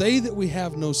 if we say that we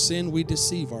have no sin, we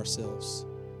deceive ourselves.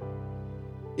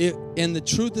 And the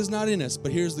truth is not in us,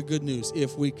 but here's the good news.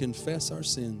 If we confess our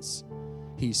sins,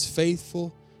 He's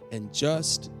faithful and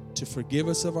just to forgive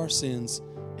us of our sins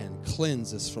and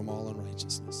cleanse us from all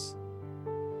unrighteousness.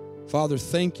 Father,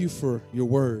 thank You for Your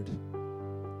word.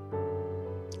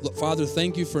 Look, Father,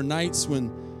 thank You for nights when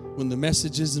the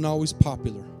message isn't always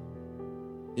popular,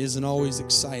 isn't always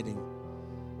exciting,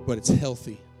 but it's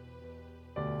healthy.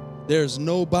 There's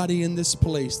nobody in this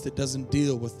place that doesn't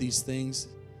deal with these things,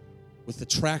 with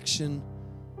attraction,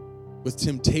 with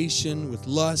temptation, with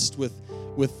lust, with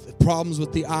problems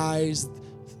with the eyes,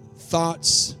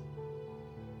 thoughts,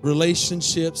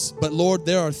 relationships. But Lord,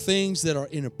 there are things that are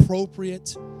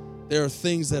inappropriate. There are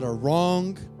things that are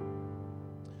wrong.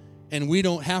 And we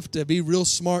don't have to be real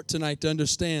smart tonight to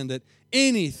understand that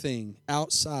anything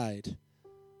outside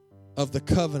of the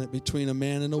covenant between a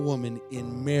man and a woman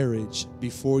in marriage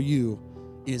before you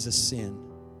is a sin.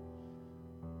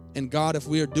 And God, if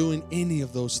we are doing any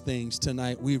of those things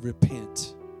tonight, we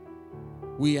repent.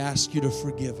 We ask you to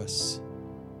forgive us.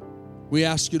 We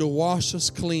ask you to wash us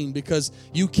clean, because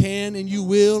you can and you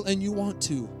will and you want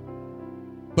to.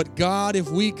 But God, if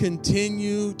we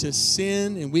continue to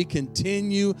sin and we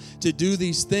continue to do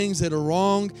these things that are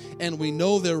wrong and we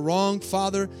know they're wrong,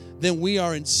 Father, then we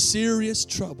are in serious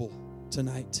trouble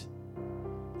tonight.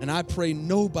 And I pray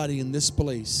nobody in this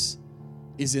place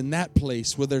is in that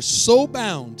place where they're so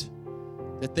bound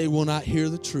that they will not hear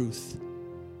the truth.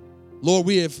 Lord,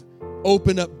 we have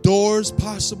opened up doors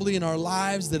possibly in our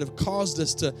lives that have caused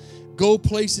us to go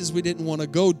places we didn't want to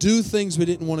go, do things we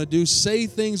didn't want to do, say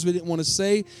things we didn't want to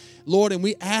say. Lord, and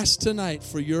we ask tonight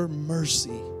for your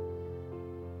mercy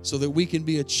so that we can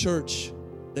be a church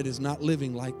that is not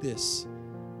living like this,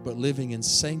 but living in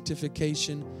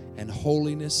sanctification and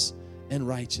holiness and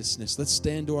righteousness. Let's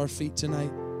stand to our feet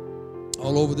tonight,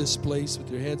 all over this place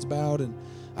with your heads bowed and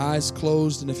eyes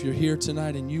closed. And if you're here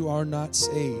tonight and you are not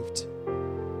saved,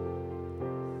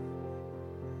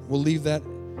 we'll leave that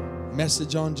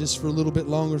message on just for a little bit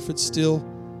longer if it's still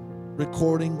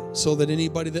recording, so that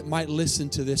anybody that might listen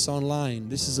to this online,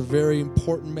 this is a very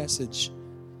important message.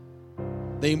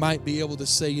 They might be able to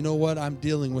say, you know what, I'm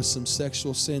dealing with some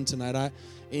sexual sin tonight.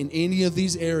 In any of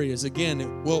these areas,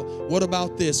 again, well, what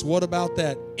about this? What about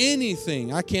that?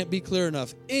 Anything, I can't be clear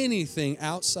enough, anything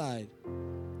outside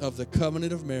of the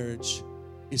covenant of marriage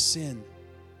is sin.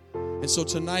 And so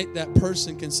tonight that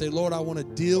person can say, Lord, I want to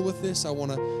deal with this. I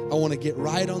want to get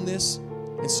right on this.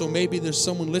 And so maybe there's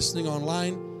someone listening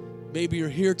online. Maybe you're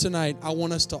here tonight. I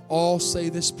want us to all say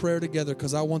this prayer together,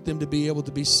 because I want them to be able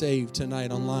to be saved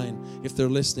tonight online if they're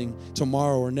listening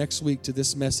tomorrow or next week to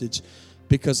this message,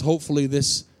 because hopefully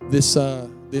this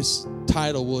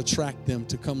title will attract them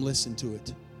to come listen to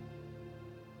it.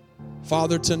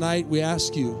 Father, tonight we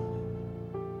ask you,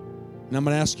 and I'm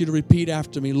going to ask you to repeat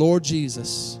after me, Lord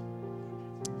Jesus,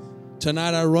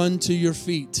 tonight I run to your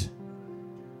feet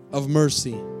of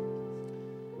mercy.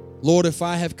 Lord, if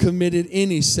I have committed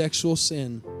any sexual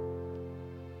sin,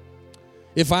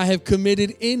 if I have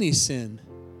committed any sin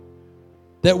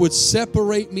that would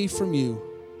separate me from you,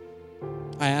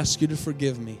 I ask you to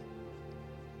forgive me.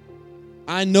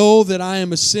 I know that I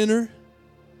am a sinner,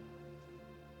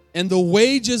 and the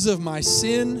wages of my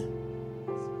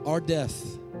sin are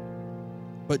death.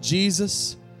 But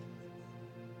Jesus,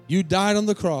 you died on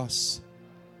the cross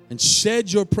and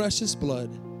shed your precious blood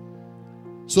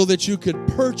so that you could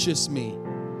purchase me,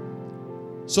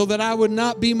 so that I would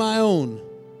not be my own,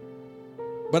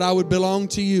 but I would belong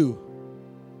to you.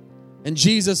 And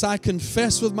Jesus, I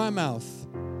confess with my mouth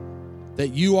that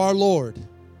you are Lord.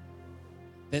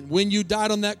 That when you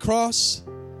died on that cross,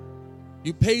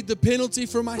 you paid the penalty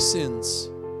for my sins,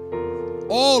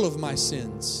 all of my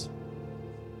sins,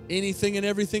 anything and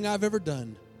everything I've ever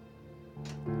done.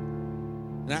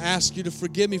 And I ask you to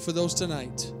forgive me for those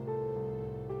tonight,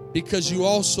 because you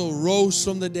also rose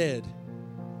from the dead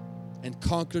and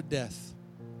conquered death.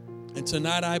 And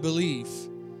tonight I believe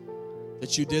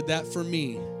that you did that for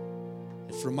me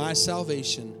and for my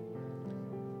salvation.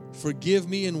 Forgive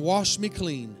me and wash me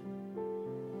clean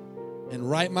and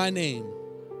write my name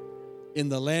in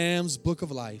the Lamb's Book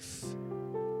of Life.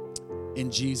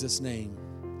 In Jesus' name,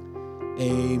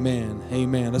 amen.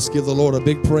 Amen. Let's give the Lord a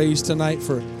big praise tonight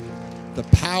for the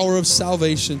power of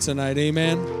salvation tonight.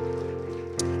 Amen.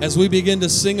 As we begin to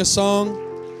sing a song,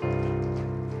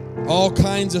 all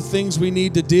kinds of things we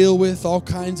need to deal with, all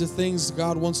kinds of things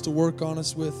God wants to work on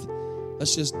us with.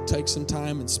 Let's just take some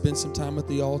time and spend some time at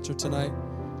the altar tonight.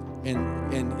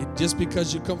 And just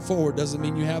because you come forward doesn't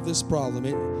mean you have this problem.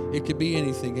 It could be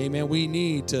anything. Amen. We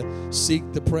need to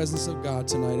seek the presence of God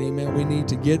tonight. Amen. We need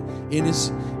to get in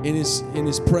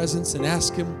His presence and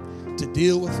ask Him to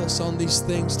deal with us on these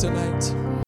things tonight.